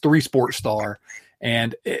class, 3-sport star.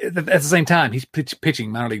 And at the same time, he's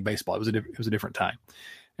pitching minor league baseball. It was a different time.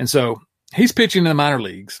 And so he's pitching in the minor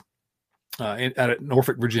leagues at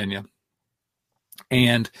Norfolk, Virginia.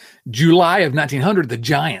 And July of 1900, the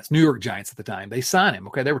Giants, New York Giants at the time, they signed him.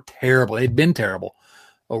 Okay, they were terrible. They'd been terrible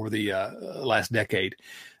over the last decade.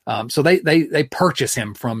 So they purchase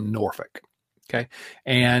him from Norfolk. Okay,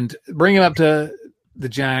 and bring him up to the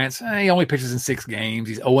Giants. He only pitches in 6 games.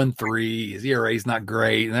 He's 0-3. His ERA is not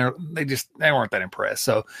great, and they weren't that impressed.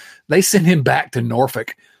 So they sent him back to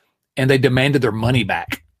Norfolk, and they demanded their money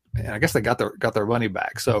back. And I guess they got their money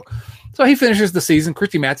back. So he finishes the season.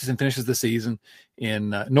 Christy Mathewson finishes the season in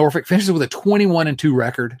Norfolk, finishes with a 21-2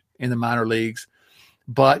 record in the minor leagues.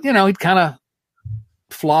 But, he'd kind of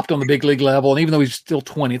flopped on the big league level. And even though he's still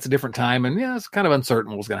 20, it's a different time. And, it's kind of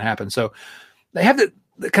uncertain what was going to happen. So they have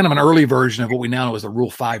the kind of an early version of what we now know as the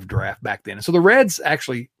Rule 5 draft back then. And so the Reds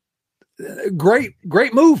actually, great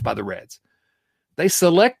move by the Reds. they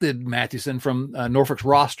selected Mathewson from Norfolk's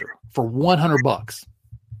roster for $100.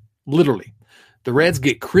 Literally, the Reds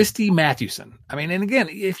get Christy Mathewson. I mean, and again,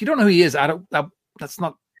 if you don't know who he is, that's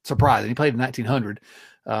not surprising. He played in 1900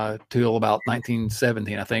 till about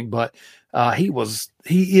 1917, I think. But he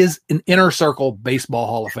is an inner circle baseball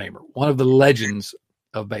Hall of Famer, one of the legends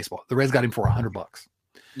of baseball. The Reds got him for $100.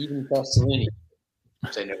 Even Castellini.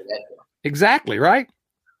 Say no to that. Exactly right.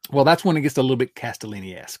 Well, that's when it gets a little bit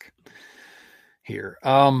Castellini-esque here.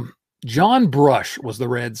 John Brush was the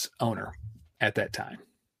Reds owner at that time.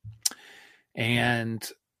 And,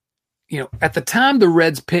 at the time the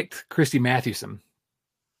Reds picked Christy Mathewson,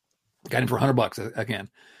 got him for $100 again,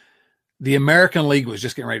 the American League was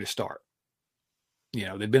just getting ready to start.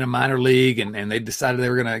 They'd been a minor league and they decided they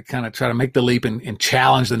were going to kind of try to make the leap and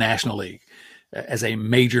challenge the National League as a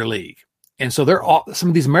major league. And so some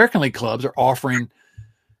of these American League clubs are offering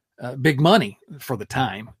big money for the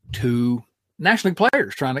time to National League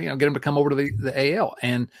players, trying to get them to come over to the AL.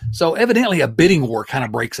 And so evidently a bidding war kind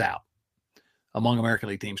of breaks out among American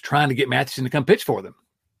League teams trying to get Mathewson to come pitch for them.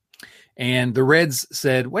 And the Reds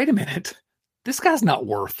said, wait a minute, this guy's not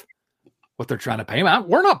worth what they're trying to pay him.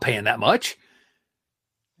 We're not paying that much.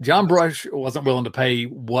 John Brush wasn't willing to pay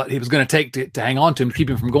what he was going to take to hang on to him, to keep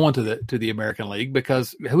him from going to the American League,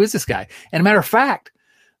 because who is this guy? And a matter of fact,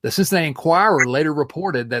 the Cincinnati Enquirer later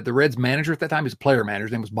reported that the Reds manager at that time, he was a player manager,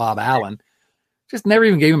 his name was Bob Allen, just never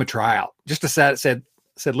even gave him a tryout. Just said,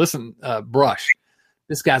 listen, Brush,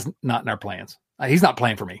 this guy's not in our plans. He's not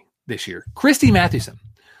playing for me this year. Christy Mathewson.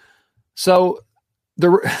 So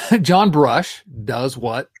John Brush does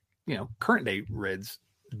what current day Reds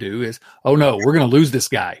do is, oh no, we're going to lose this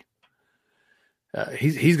guy.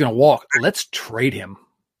 He's going to walk. Let's trade him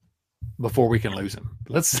before we can lose him.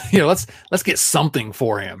 Let's get something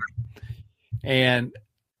for him. And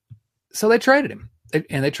so they traded him,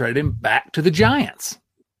 and they traded him back to the Giants.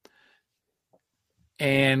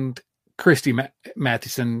 And Christy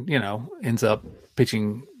Mathewson, ends up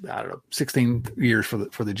pitching, 16 years for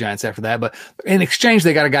the Giants after that. But in exchange,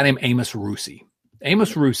 they got a guy named Amos Rusi.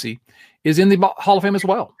 Amos Rusi is in the Hall of Fame as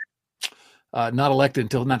well. Not elected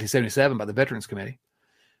until 1977 by the Veterans Committee.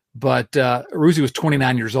 But Rusi was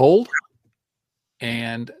 29 years old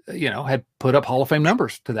and, had put up Hall of Fame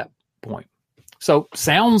numbers to that point. So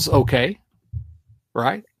sounds okay,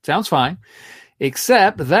 right? Sounds fine.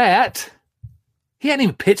 Except that he hadn't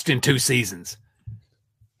even pitched in 2 seasons.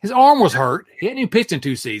 His arm was hurt. He hadn't even pitched in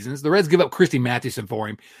 2 seasons. The Reds give up Christy Mathewson for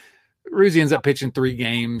him. Rusi ends up pitching 3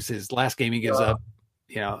 games. His last game he gives up,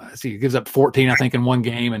 he gives up 14, I think, in one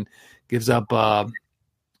game, and gives up, 10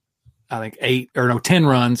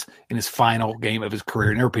 runs in his final game of his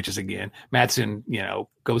career. Never pitches again. Mathewson,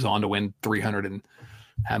 goes on to win 300 and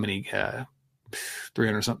how many,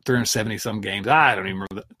 370 some games. I don't even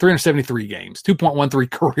remember. 373 games, 2.13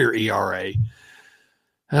 career ERA.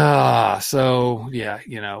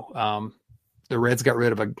 The Reds got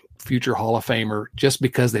rid of a future Hall of Famer just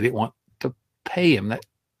because they didn't want to pay him. That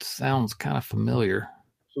sounds kind of familiar.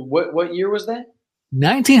 So what year was that?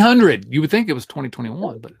 1900. You would think it was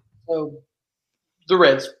 2021, but so the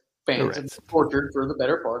Reds fans have tortured for the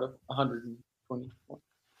better part of 121.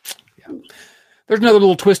 Yeah. There's another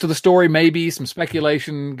little twist to the story, maybe some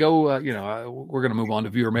speculation. Go, we're going to move on to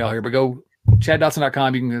viewer mail here, but go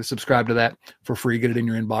ChadDotson.com. You can subscribe to that for free. Get it in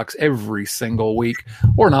your inbox every single week,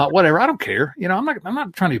 or not, whatever. I don't care. I'm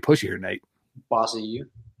not trying to be pushy here, Nate. Boss of you.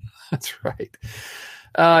 That's right.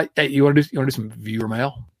 Hey, you want to do some viewer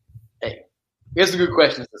mail? Hey, we have some good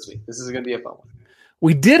questions this week. This is going to be a fun one.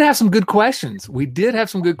 We did have some good questions.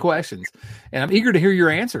 And I'm eager to hear your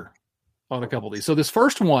answer on a couple of these. So this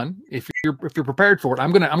first one, if you're prepared for it, I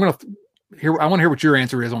want to hear what your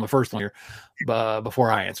answer is on the first one here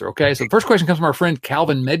before I answer. Okay. So the first question comes from our friend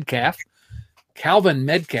Calvin Medcalf.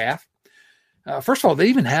 First of all, they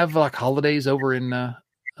even have like holidays over in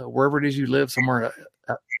wherever it is you live, somewhere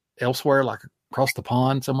elsewhere, like across the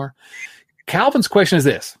pond somewhere. Calvin's question is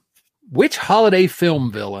this: which holiday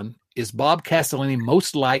film villain is Bob Castellini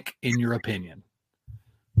most like in your opinion?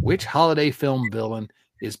 Which holiday film villain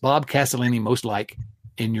is Bob Castellini most like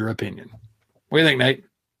in your opinion? What do you think, Nate?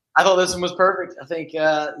 I thought this one was perfect. I think,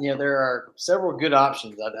 there are several good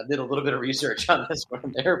options. I did a little bit of research on this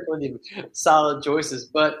one. There are plenty of solid choices,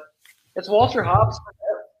 but it's Walter Hobbs.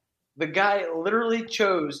 The guy literally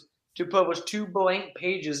chose to publish 2 blank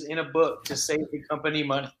pages in a book to save the company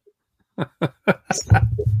money. The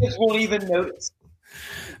kids won't even notice.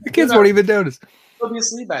 They'll be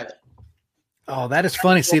asleep by then. Oh, that is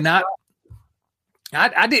funny. See, now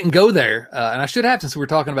I didn't go there, and I should have since we were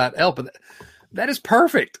talking about Elf, but that is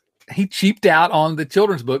perfect. he cheaped out on the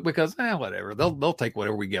children's book because whatever, they'll take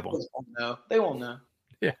whatever we give them. They won't know.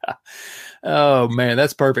 Yeah. Oh man,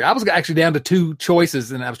 that's perfect. I was actually down to two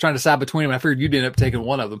choices, and I was trying to decide between them. I figured you'd end up taking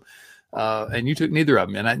one of them, and you took neither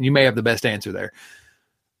of them, and you may have the best answer there.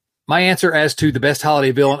 My answer as to the best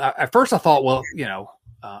holiday villain, at first I thought, well,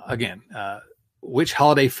 which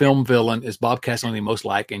holiday film villain is Bob Castellini most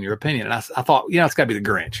like in your opinion? And I thought, it's got to be the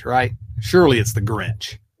Grinch, right? Surely it's the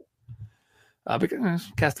Grinch.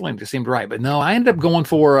 Because Castellini just seemed right. But no, I ended up going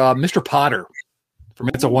for Mr. Potter from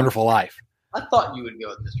It's a Wonderful Life. I thought you would go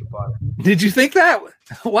with Mr. Potter. Did you think that?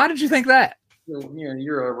 Why did you think that?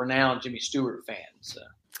 You're a renowned Jimmy Stewart fan. So.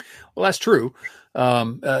 Well, that's true.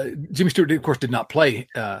 Jimmy Stewart, of course, did not play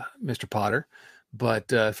Mr. Potter, but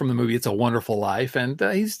from the movie It's a Wonderful Life. And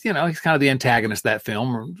he's kind of the antagonist of that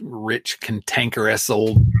film, rich, cantankerous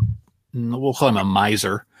old, we'll call him a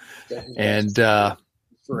miser. And for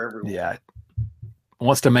everyone. Yeah,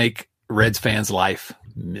 wants to make Reds fans' life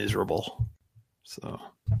miserable. So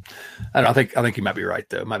I think he might be right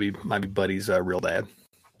though. Might be Buddy's real dad.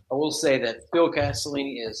 I will say that Phil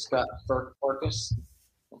Castellini is Scott Farkas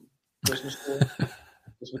from Christmas Story,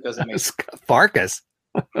 just because it makes Scott Farkas.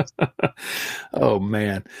 Oh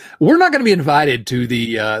man, we're not going to be invited to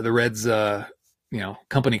the Reds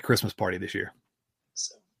company Christmas party this year.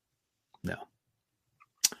 So. No,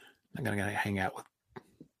 I'm going to hang out with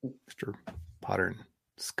Mr. Potter and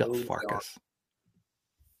Scott Farkas.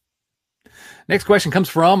 Next question comes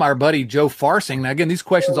from our buddy Joe Farsing. Now, again, these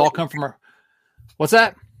questions all come from our. What's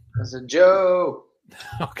that? I said, Joe.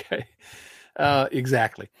 Okay.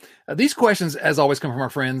 Exactly. These questions, as always, come from our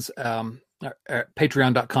friends at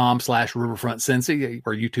patreon.com/riverfrontcincy,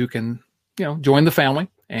 where you too can, join the family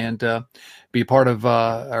and be a part of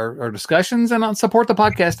our discussions and support the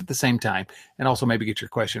podcast at the same time, and also maybe get your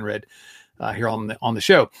question read here on the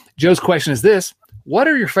show. Joe's question is this: what's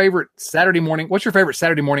your favorite Saturday morning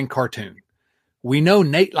cartoon? We know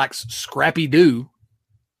Nate likes Scrappy Doo.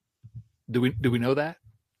 Do we know that?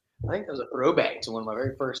 I think that was a throwback to one of my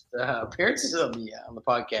very first appearances on the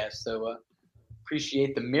podcast. So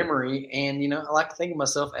appreciate the memory, and I like to think of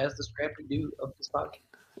myself as the Scrappy Doo of this podcast.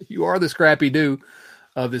 You are the Scrappy Doo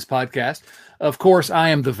of this podcast. Of course, I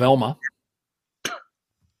am the Velma.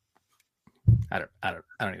 I don't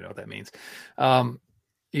even know what that means.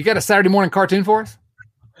 You got a Saturday morning cartoon for us?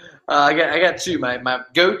 I got two. My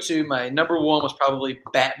go-to, my number one was probably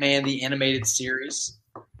Batman the Animated Series.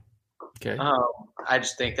 Okay. I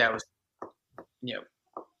just think that was,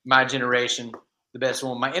 my generation, the best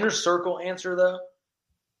one. My inner circle answer, though,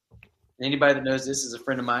 anybody that knows this is a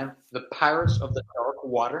friend of mine, the Pirates of the Dark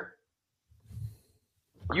Water.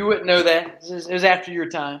 You wouldn't know that. It was after your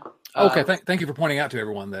time. Okay, thank you for pointing out to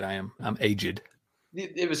everyone that I'm aged.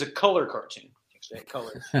 It was a color cartoon. Actually,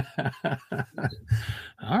 colors.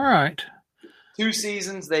 All right. 2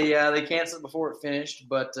 seasons. They canceled before it finished,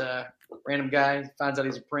 but random guy finds out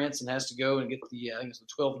he's a prince and has to go and get the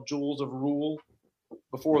 12 jewels of rule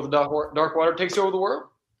before the dark water takes over the world.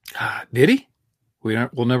 Did he?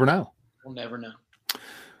 We'll never know. We'll never know.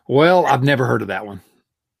 Well, I've never heard of that one.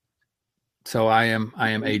 So I am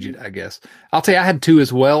aged, I guess. I'll tell you, I had 2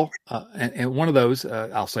 as well. And one of those,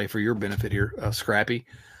 I'll say for your benefit here, Scrappy,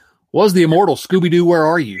 was the immortal Scooby-Doo, Where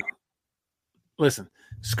Are You? Listen,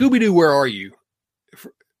 Scooby-Doo, Where Are You?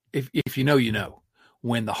 If you know, you know.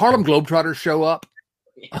 When the Harlem Globetrotters show up,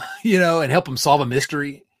 and help them solve a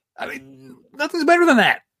mystery, I mean, nothing's better than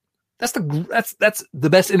that. That's the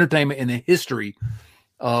best entertainment in the history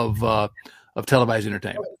of televised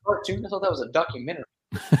entertainment. Cartoon? I thought that was a documentary.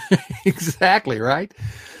 Exactly, right?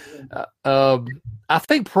 I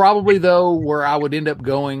think probably, though, where I would end up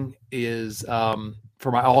going is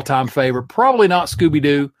for my all-time favorite, probably not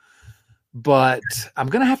Scooby-Doo, but I'm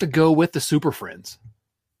going to have to go with the Super Friends.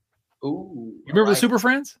 Ooh. You remember the Super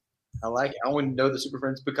Friends? I like it. I wouldn't know the Super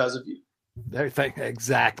Friends because of you.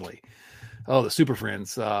 Exactly. Oh, the Super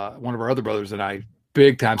Friends. One of our other brothers and I,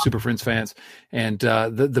 big-time Super Friends fans. And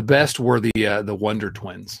the best were the Wonder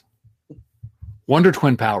Twins. Wonder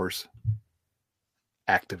Twin powers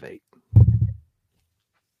activate.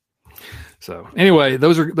 So anyway,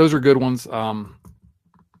 those are good ones.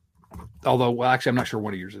 Although, actually, I'm not sure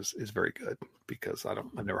one of yours is very good because I've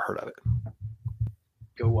never heard of it.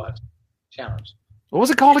 Go watch. Challenge. What was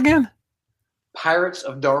it called again? Pirates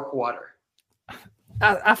of Dark Water.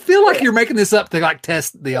 I feel like you're making this up to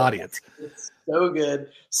test the audience. It's so good.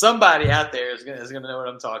 Somebody out there is gonna know what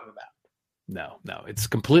I'm talking about. No, it's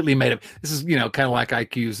completely made up. This is kind of like I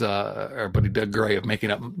accuse our buddy Doug Gray of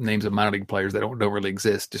making up names of minor league players that don't really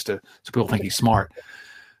exist just so people think he's smart.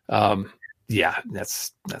 Yeah,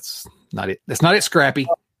 that's not it. That's not it, Scrappy.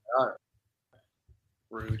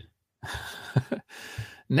 Rude.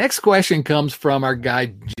 Next question comes from our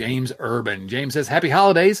guy, James Urban. James says, happy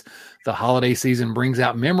holidays. The holiday season brings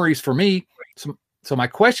out memories for me. So my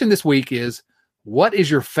question this week is, what is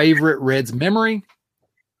your favorite Reds memory?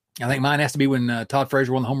 I think mine has to be when Todd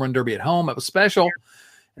Frazier won the home run derby at home. That was special.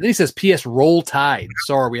 And then he says, P.S. Roll Tide.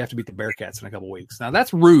 Sorry, we have to beat the Bearcats in a couple weeks. Now,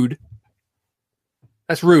 that's rude.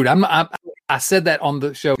 That's rude. I said that on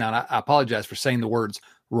the show. Now, I apologize for saying the words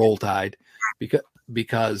Roll Tide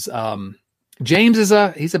because James he's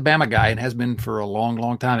a Bama guy and has been for a long,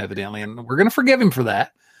 long time, evidently, and we're going to forgive him for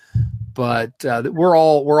that. But we're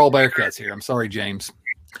all Bearcats here. I'm sorry, James.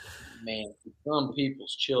 Man, some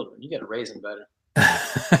people's children, you got to raise them better.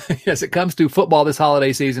 Yes, it comes to football this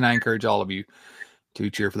holiday season. I encourage all of you to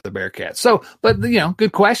cheer for the Bearcats. So, but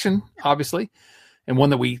good question, obviously, and one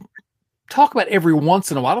that we talk about every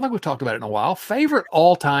once in a while. I don't think we've talked about it in a while. Favorite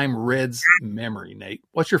all-time Reds memory, Nate?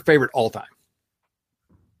 What's your favorite all-time?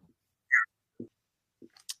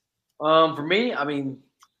 For me, I mean,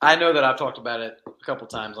 I know that I've talked about it a couple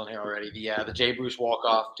times on here already. The Jay Bruce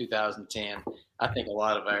walk-off 2010. I think a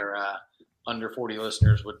lot of our under 40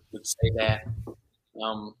 listeners would say that.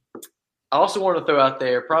 I also want to throw out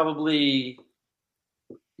there probably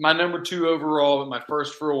my number 2 overall, but my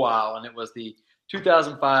first for a while, and it was the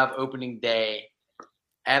 2005 opening day.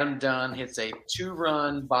 Adam Dunn hits a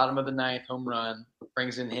 2-run bottom of the 9th home run,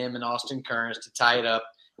 brings in him and Austin Kearns to tie it up,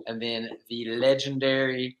 and then the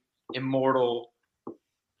legendary, immortal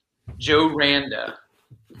Joe Randa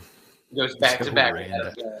goes back-to-back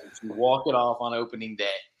to walk it off on opening day.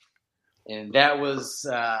 And that was,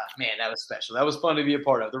 that was special. That was fun to be a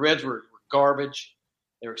part of. The Reds were garbage.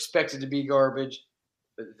 They were expected to be garbage.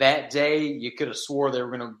 But that day, you could have swore they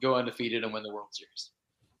were going to go undefeated and win the World Series.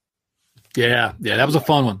 Yeah, that was a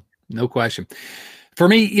fun one. No question. For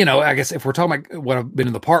me, I guess if we're talking about what I've been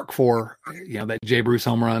in the park for, that Jay Bruce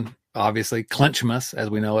home run, obviously, Clinchmas, as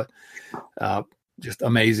we know it, just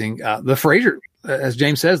amazing. The Frazier, as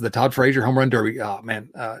James says, the Todd Frazier home run derby. Oh, man,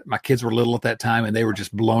 my kids were little at that time, and they were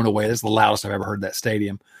just blown away. That's the loudest I've ever heard that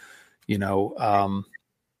stadium,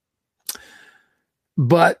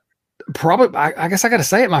 But probably, I guess I got to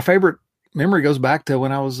say it, my favorite memory goes back to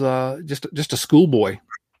when I was just a schoolboy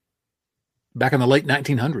back in the late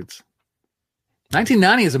 1900s.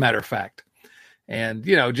 1990, as a matter of fact. And,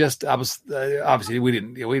 I was obviously we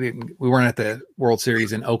weren't at the World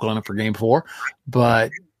Series in Oakland for Game 4,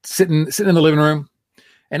 but sitting in the living room.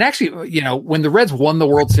 And actually, when the Reds won the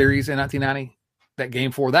World Series in 1990, that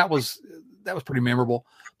Game 4, that was pretty memorable.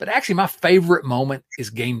 But actually, my favorite moment is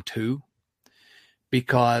Game 2,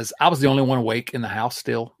 because I was the only one awake in the house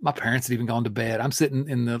still. My parents had even gone to bed. I'm sitting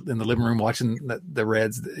in the living room watching the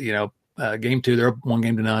Reds, Game 2, they're up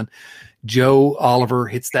 1-0. Joe Oliver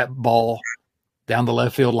hits that ball down the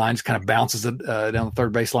left field line, just kind of bounces it down the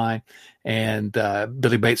third base line, and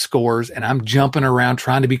Billy Bates scores. And I'm jumping around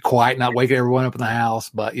trying to be quiet, not wake everyone up in the house.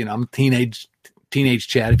 But I'm a teenage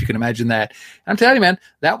Chad, if you can imagine that. And I'm telling you, man,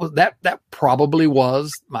 that probably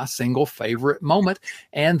was my single favorite moment,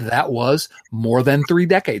 and that was more than 3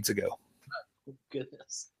 decades ago. Oh,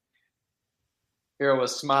 goodness, here I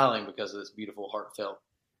was smiling because of this beautiful, heartfelt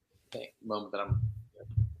moment that I'm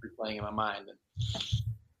replaying in my mind. And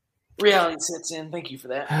reality sets in. Thank you for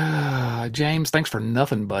that. James, thanks for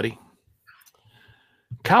nothing, buddy.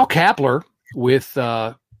 Kyle Kapler with,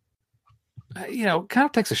 kind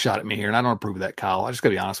of takes a shot at me here, and I don't approve of that, Kyle. I just got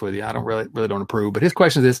to be honest with you. I don't really don't approve. But his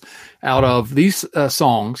question is this: out of these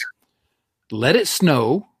songs, Let It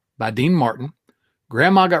Snow by Dean Martin,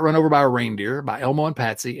 Grandma Got Run Over by a Reindeer by Elmo and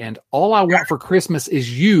Patsy, and All I Want for Christmas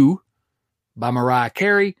Is You by Mariah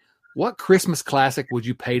Carey, what Christmas classic would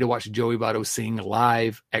you pay to watch Joey Votto sing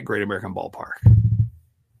live at Great American Ballpark?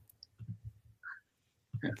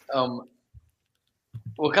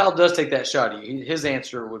 Well, Kyle does take that shot at you. His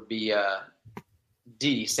answer would be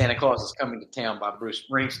D, Santa Claus Is Coming to Town by Bruce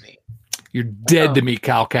Springsteen. You're dead to me,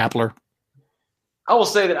 Kyle Kapler. I will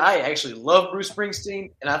say that I actually love Bruce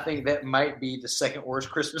Springsteen, and I think that might be the second worst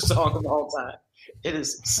Christmas song of all time. It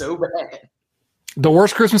is so bad. The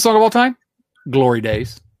worst Christmas song of all time? Glory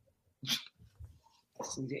Days.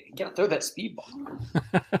 You gotta throw that speedball.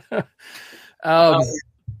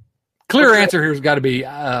 Clear answer here has got to be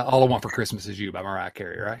All I Want for Christmas Is You by Mariah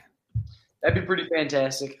Carey, right? That'd be pretty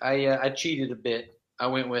fantastic. I cheated a bit. I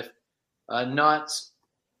went with not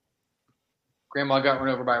Grandma Got Run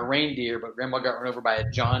Over by a Reindeer, but Grandma Got Run Over by a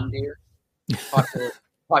John Deere.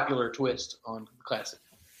 Popular twist on classic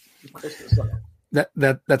Christmas song.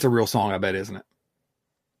 That's a real song, I bet, isn't it?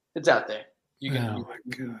 It's out there. You can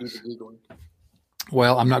do the Googling.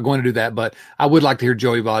 Well, I'm not going to do that, but I would like to hear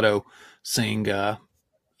Joey Votto sing a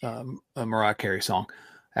Mariah Carey song.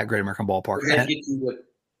 at Great American Ballpark. Does that get you to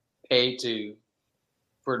pay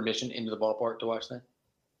for admission into the ballpark to watch that?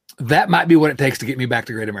 That might be what it takes to get me back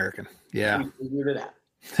to Great American. Yeah,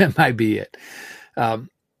 that might be it.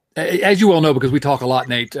 As you well know, because we talk a lot,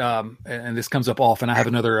 Nate, and this comes up often, I have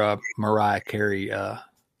another Mariah Carey,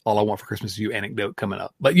 All I Want for Christmas Is You anecdote coming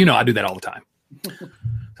up. But I do that all the time.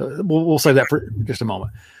 So we'll save that for just a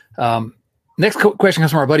moment. Next question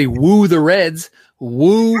comes from our buddy Woo the Reds.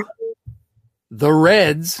 Woo the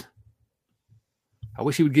Reds. I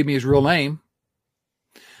wish he would give me his real name.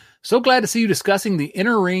 So glad to see you discussing the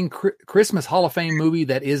Inner Ring Christmas Hall of Fame movie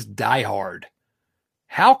that is Die Hard.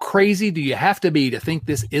 How crazy do you have to be to think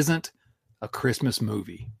this isn't a Christmas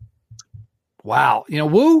movie? Wow.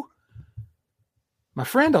 Woo, my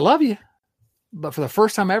friend, I love you. But for the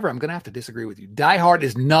first time ever, I'm going to have to disagree with you. Die Hard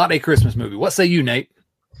is not a Christmas movie. What say you, Nate?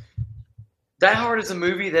 Die Hard is a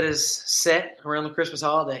movie that is set around the Christmas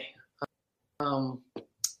holiday.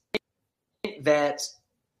 That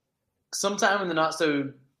sometime in the not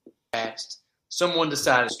so past, someone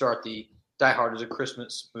decided to start the Die Hard as a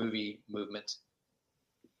Christmas movie movement.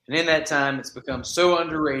 And in that time, it's become so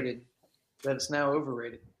underrated that it's now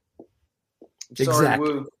overrated. I'm sorry,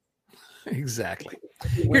 exactly. Woo. Exactly.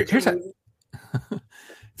 Here's how.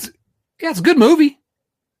 It's a good movie.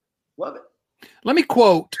 Love it. Let me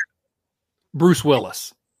quote Bruce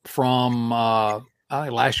Willis from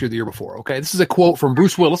last year, the year before. Okay, this is a quote from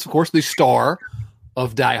Bruce Willis, of course, the star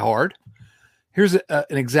of Die Hard. Here's an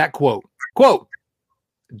exact quote. Quote,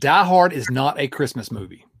 Die Hard is not a Christmas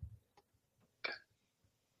movie.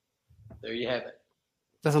 There you have it.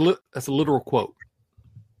 That's a literal quote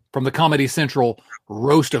from the Comedy Central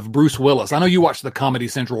roast of Bruce Willis. I know you watched the Comedy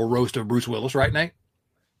Central roast of Bruce Willis, right, Nate?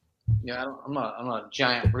 Yeah, I'm not a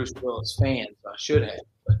giant Bruce Willis fan, so I should have.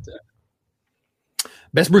 But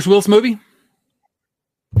best Bruce Willis movie?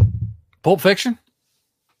 Pulp Fiction.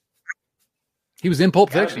 He was in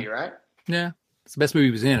Pulp Fiction, right? Yeah, it's the best movie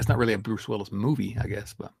he was in. It's not really a Bruce Willis movie, I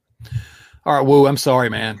guess, but. All right, Woo, I'm sorry,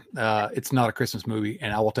 man. It's not a Christmas movie,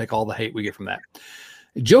 and I will take all the hate we get from that.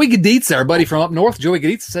 Joey Gaditza, our buddy from up north, Joey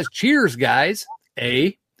Gaditza says, cheers, guys.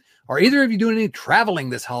 Are either of you doing any traveling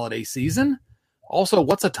this holiday season? Also,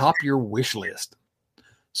 what's atop your wish list?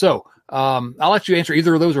 So I'll let you answer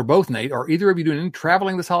either of those or both, Nate. Are either of you doing any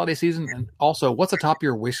traveling this holiday season? And also, what's atop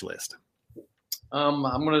your wish list? I'm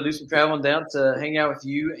going to do some traveling down to hang out with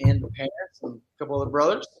you and the parents and a couple other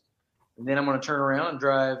brothers. And then I'm going to turn around and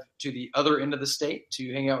drive to the other end of the state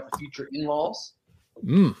to hang out with the future in-laws. At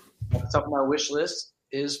the top of my wish list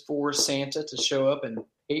is for Santa to show up and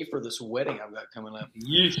pay for this wedding I've got coming up.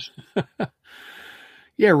 Yeesh.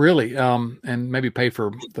 Yeah, really. And maybe pay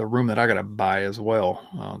for the room that I got to buy as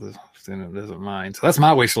well. This isn't mine. So that's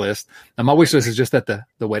my wish list. Now, my wish list is just that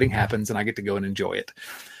the wedding happens and I get to go and enjoy it.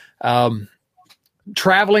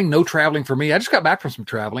 Traveling, no traveling for me. I just got back from some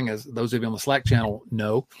traveling, as those of you on the Slack channel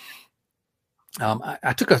know.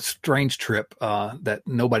 I took a strange trip that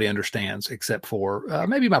nobody understands except for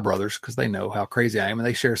maybe my brothers, because they know how crazy I am and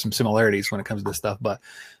they share some similarities when it comes to this stuff. But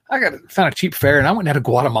I found a cheap fare and I went down to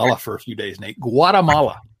Guatemala for a few days, Nate.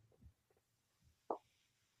 Guatemala.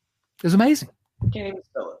 It was amazing. Can't even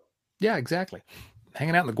spell it. Yeah, exactly.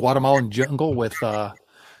 Hanging out in the Guatemalan jungle with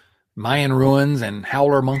Mayan ruins and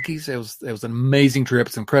howler monkeys. It was an amazing trip.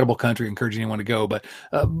 It's an incredible country. I encourage anyone to go. But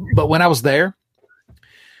when I was there,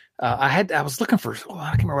 I was looking for,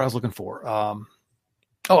 I can't remember what I was looking for. I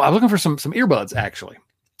was looking for some earbuds actually.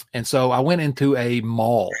 And so I went into a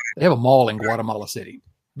mall. They have a mall in Guatemala City,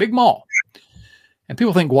 big mall. And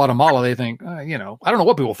people think Guatemala, they think, I don't know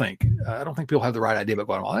what people think. I don't think people have the right idea about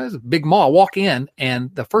Guatemala. It's a big mall. I walk in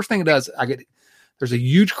and the first thing it does, there's a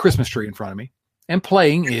huge Christmas tree in front of me and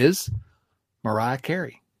playing is Mariah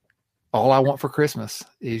Carey. All I Want for Christmas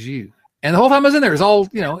Is You. And the whole time I was in there, it's all,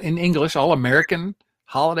 in English, all American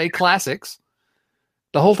holiday classics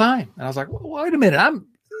the whole time. And I was like, wait a minute, I'm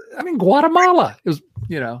in Guatemala. It was,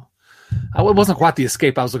 it wasn't quite the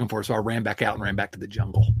escape I was looking for. So I ran back out and ran back to the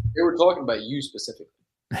jungle. They were talking about you specifically.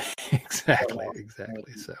 Exactly.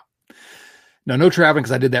 So no traveling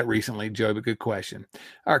because I did that recently, Joe, but good question.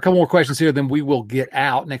 All right, a couple more questions here, then we will get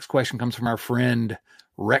out. Next question comes from our friend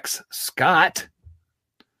Rex Scott.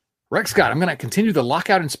 Rex Scott, I'm going to continue the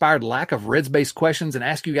lockout-inspired lack of Reds-based questions and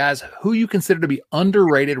ask you guys who you consider to be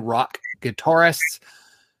underrated rock guitarists.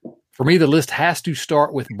 For me, the list has to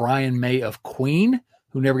start with Brian May of Queen,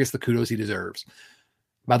 who never gets the kudos he deserves.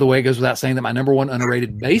 By the way, it goes without saying that my number one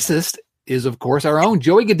underrated bassist is, of course, our own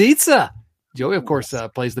Joey Gaditza. Joey, of course,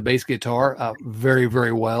 plays the bass guitar very,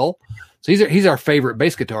 very well. So he's our favorite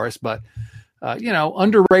bass guitarist, but,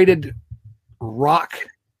 underrated rock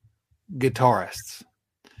guitarists.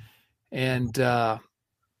 And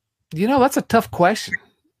That's a tough question.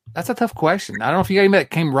 I don't know if you got anybody that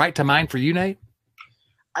came right to mind for you, Nate.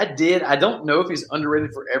 I did. I don't know if he's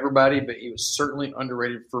underrated for everybody, but he was certainly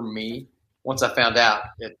underrated for me once I found out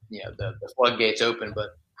that the floodgates open.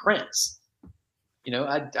 But Prince,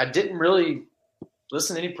 I didn't really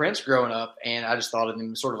listen to any Prince growing up, and I just thought of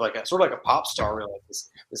him sort of like a pop star, really, like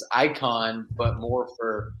this icon, but more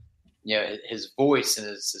for his voice and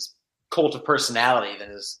his cult of personality than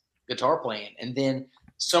his guitar playing. And then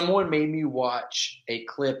someone made me watch a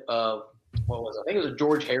clip of I think it was a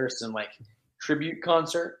George Harrison tribute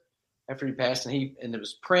concert after he passed, and it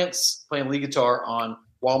was Prince playing lead guitar on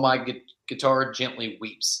 "While My Guitar Gently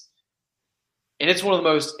Weeps," and it's one of the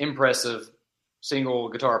most impressive single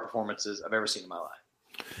guitar performances I've ever seen in my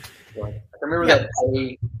life. So I remember that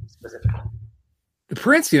day specifically.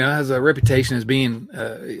 Prince, has a reputation as being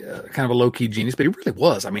kind of a low key genius, but he really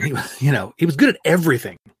was. I mean, he was good at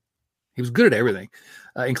everything. He was good at everything,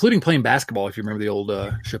 including playing basketball. If you remember the old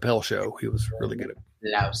Chappelle show, he was really good at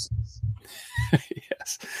louses.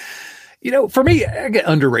 Yes. For me, I get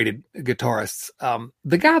underrated guitarists.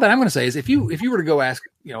 The guy that I'm going to say is if you were to go ask,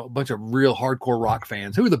 a bunch of real hardcore rock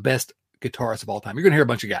fans, who are the best guitarists of all time, you're going to hear a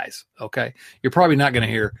bunch of guys. Okay. You're probably not going to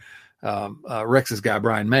hear Rex's guy,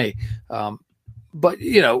 Brian May. But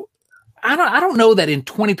I don't know that in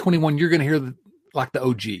 2021, you're going to hear the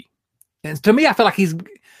OG. And to me, I feel like he's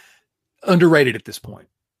underrated at this point.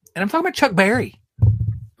 And I'm talking about Chuck Berry. I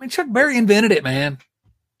mean, Chuck Berry invented it, man.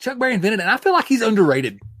 Chuck Berry invented it. And I feel like he's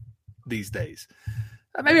underrated these days.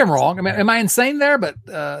 Maybe I'm wrong. I mean, am I insane there? But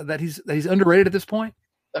that he's underrated at this point?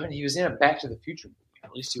 I mean, he was in a Back to the Future movie.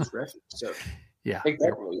 At least he was referenced. So yeah.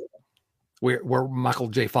 Really where Michael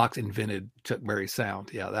J. Fox invented Chuck Berry's sound.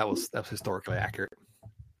 Yeah, that was historically accurate.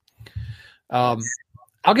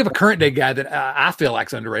 I'll give a current day guy that I feel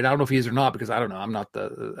like's underrated. I don't know if he is or not because I don't know. I'm not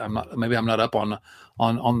up on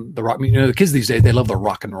the rock. The kids these days, they love the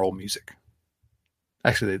rock and roll music.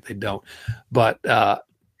 Actually, they don't. But I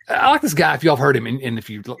like this guy. If y'all have heard him, and if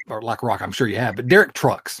you like rock, I'm sure you have. But Derek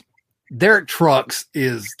Trucks. Derek Trucks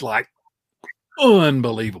is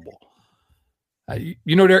unbelievable.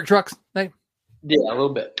 You know Derek Trucks, Nate? Yeah, a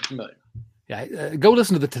little bit familiar. Yeah, go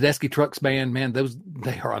listen to the Tedeschi Trucks band, man.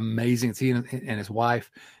 They are amazing. It's he and his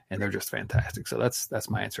wife, and they're just fantastic. So that's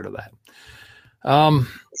my answer to that. All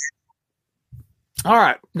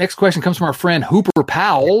right, next question comes from our friend Hooper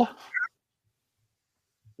Powell.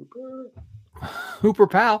 Hooper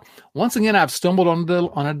Powell. Once again, I've stumbled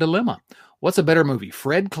on a dilemma. What's a better movie,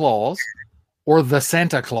 Fred Claus or The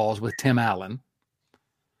Santa Claus with Tim Allen?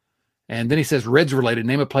 And then he says, Reds related,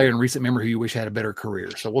 name a player in recent memory who you wish had a better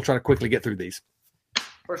career. So we'll try to quickly get through these.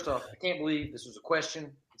 First off, I can't believe this was a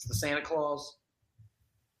question. It's the Santa Claus.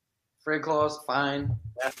 Fred Claus, fine.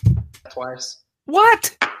 Twice.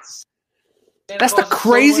 What? That's the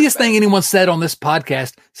craziest thing anyone said on this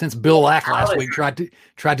podcast since Bill Lack last week tried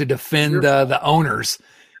to defend the owners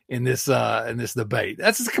in this debate.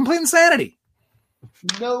 That's complete insanity.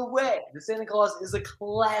 No way. The Santa Claus is a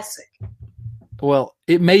classic. Well,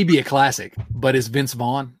 it may be a classic, but is Vince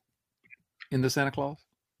Vaughn in the Santa Claus?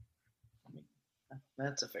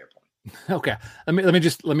 That's a fair point. Okay.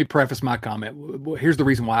 Let me preface my comment. Here's the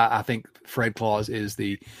reason why I think Fred Claus is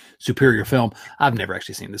the superior film. I've never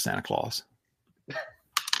actually seen the Santa Claus.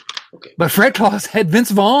 Okay. But Fred Claus had Vince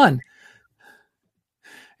Vaughn.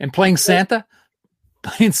 And playing Santa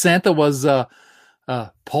was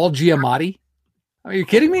Paul Giamatti. Are you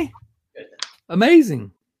kidding me?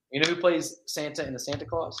 Amazing. You know who plays Santa in the Santa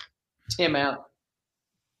Claus? Tim Allen.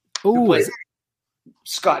 Who plays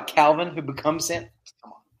Scott Calvin, who becomes Santa?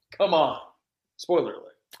 Come on. Spoiler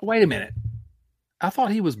alert. Wait a minute. I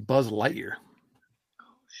thought he was Buzz Lightyear. Oh,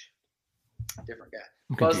 shit. Different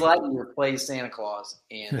guy. Buzz Lightyear plays Santa Claus.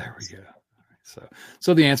 And there we go.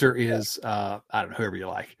 So the answer is, I don't know, whoever you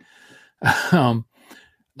like.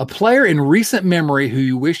 A player in recent memory who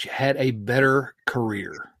you wish had a better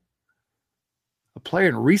career. A player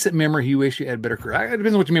in recent memory you wish you had a better career. It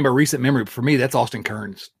depends on what you mean by recent memory. But for me, that's Austin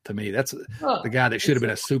Kearns. To me, that's the guy that should have been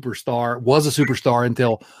a superstar, was a superstar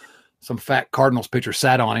until some fat Cardinals pitcher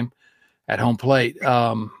sat on him at home plate.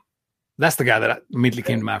 That's the guy that immediately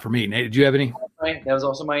came to mind for me. Nate, did you have any? That was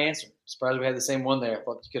also my answer. Surprised we had the same one there. I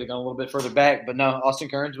thought you could have gone a little bit further back, but no, Austin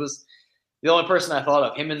Kearns was the only person I thought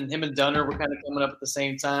of. Him and Dunner were kind of coming up at the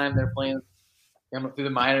same time. They're playing through the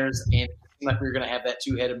minors, and it seemed like we were going to have that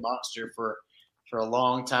two-headed monster for a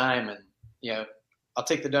long time. And I'll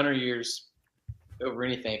take the Dunner years over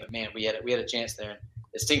anything. But man, we had a chance there, and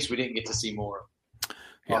it stinks we didn't get to see more.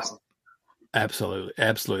 Yeah, awesome.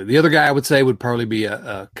 Absolutely. The other guy I would say would probably be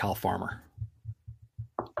Kyle Farmer.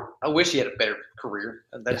 I wish he had a better career.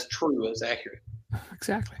 That's true. That's accurate.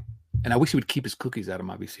 Exactly. And I wish he would keep his cookies out of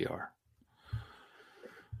my VCR.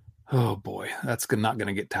 Oh boy, that's not going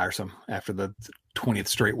to get tiresome after the 20th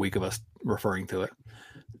straight week of us referring to it.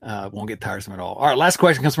 Won't get tiresome at all. All right, last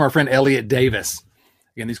question comes from our friend Elliot Davis.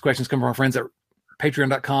 Again, these questions come from our friends at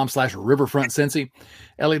patreon.com/riverfrontcincy.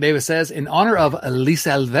 Elliot Davis says, in honor of Luis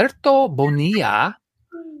Alberto Bonilla,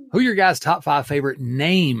 who are your guys' top 5 favorite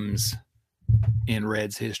names in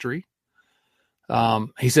Reds history?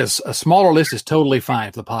 He says a smaller list is totally fine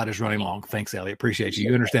if the pod is running long. Thanks, Elliot. Appreciate you.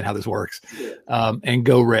 You understand how this works. And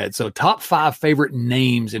go Reds. So top 5 favorite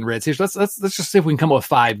names in Reds history. Let's just see if we can come up with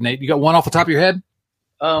 5. Nate, you got one off the top of your head?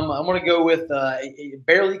 I'm going to go with it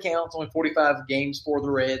barely counts, only 45 games for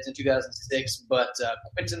the Reds in 2006, but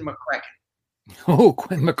Quentin McCracken. Oh,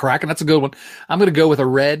 Quentin McCracken. That's a good one. I'm going to go with a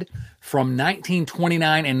Red from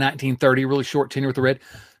 1929 and 1930. Really short tenure with the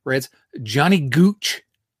Reds. Johnny Gooch.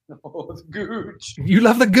 Oh, the Gooch. You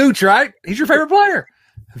love the Gooch, right? He's your favorite player.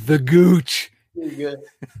 The Gooch. Pretty good.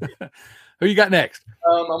 Who you got next?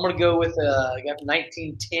 I'm going to go with I got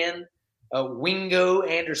 1910, Wingo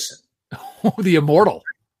Anderson. Oh, the Immortal.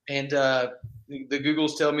 And the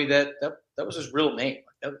Googles tell me that was his real name.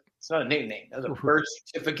 It's not a nickname. That was a birth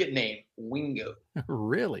certificate name, Wingo.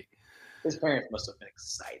 Really? His parents must have been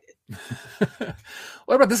excited.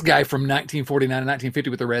 What about this guy from 1949 and 1950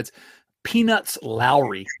 with the Reds? Peanuts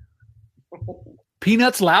Lowry.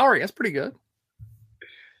 Peanuts Lowry. That's pretty good.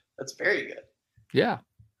 That's very good. Yeah.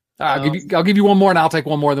 I'll give you one more, and I'll take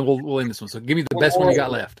one more, and then we'll end this one. So give me the best one you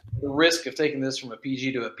got left. The risk of taking this from a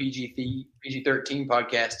PG to a PG-13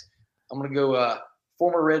 podcast, I'm going to go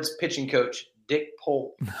former Reds pitching coach, Dick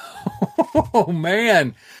Pole. Oh,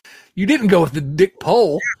 man. You didn't go with the Dick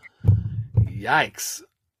Pole. Yikes.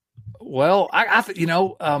 Well, I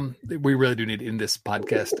we really do need to end this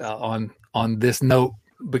podcast on this note,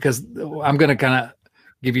 because I'm going to kind of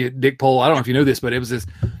give you Dick Pole. I don't know if you know this, but it was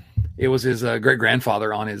his great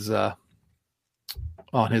grandfather on his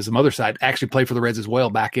mother's side actually played for the Reds as well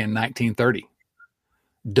back in 1930.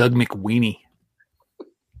 Doug McWeeny.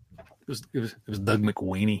 It was Doug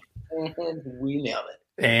McWeeny. And we nailed it.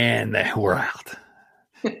 And we're out.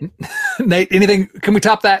 Nate, anything? Can we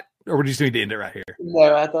top that, or we just need to end it right here?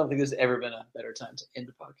 No, I don't think there's ever been a better time to end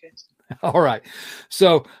the podcast. All right.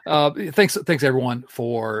 So thanks everyone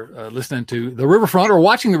for listening to the Riverfront or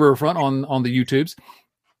watching the Riverfront on the YouTubes.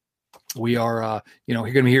 We are, you're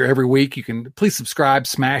going to be here every week. You can please subscribe,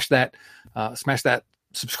 smash that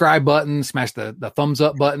subscribe button, smash the thumbs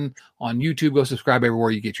up button on YouTube. Go subscribe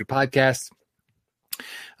everywhere you get your podcasts.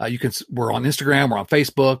 We're on Instagram, we're on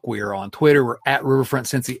Facebook, we are on Twitter, we're at Riverfront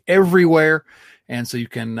Cincy everywhere. And so you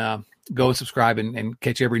can go and subscribe and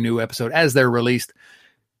catch every new episode as they're released.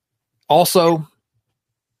 Also,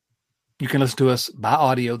 you can listen to us by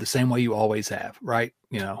audio the same way you always have, right?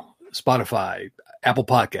 Spotify, Apple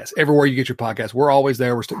Podcasts, everywhere you get your podcasts. We're always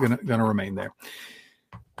there. We're still going to remain there.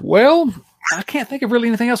 Well, I can't think of really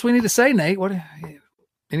anything else we need to say, Nate.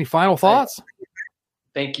 Any final thoughts?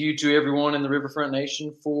 Thank you to everyone in the Riverfront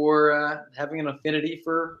Nation for having an affinity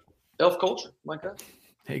for elf culture like that.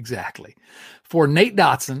 Exactly. For Nate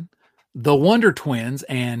Dotson, the Wonder Twins,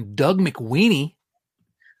 and Doug McWeeny,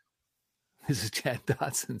 this is Chad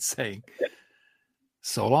Dotson saying,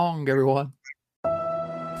 so long, everyone.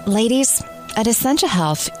 Ladies, at Essentia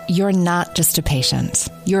Health, you're not just a patient.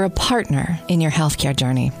 You're a partner in your healthcare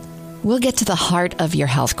journey. We'll get to the heart of your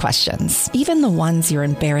health questions, even the ones you're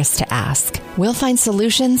embarrassed to ask. We'll find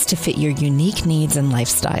solutions to fit your unique needs and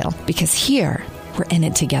lifestyle, because here, we're in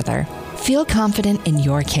it together. Feel confident in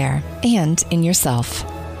your care and in yourself.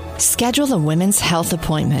 Schedule a women's health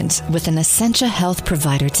appointment with an Essentia Health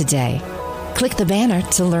provider today. Click the banner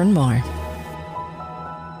to learn more.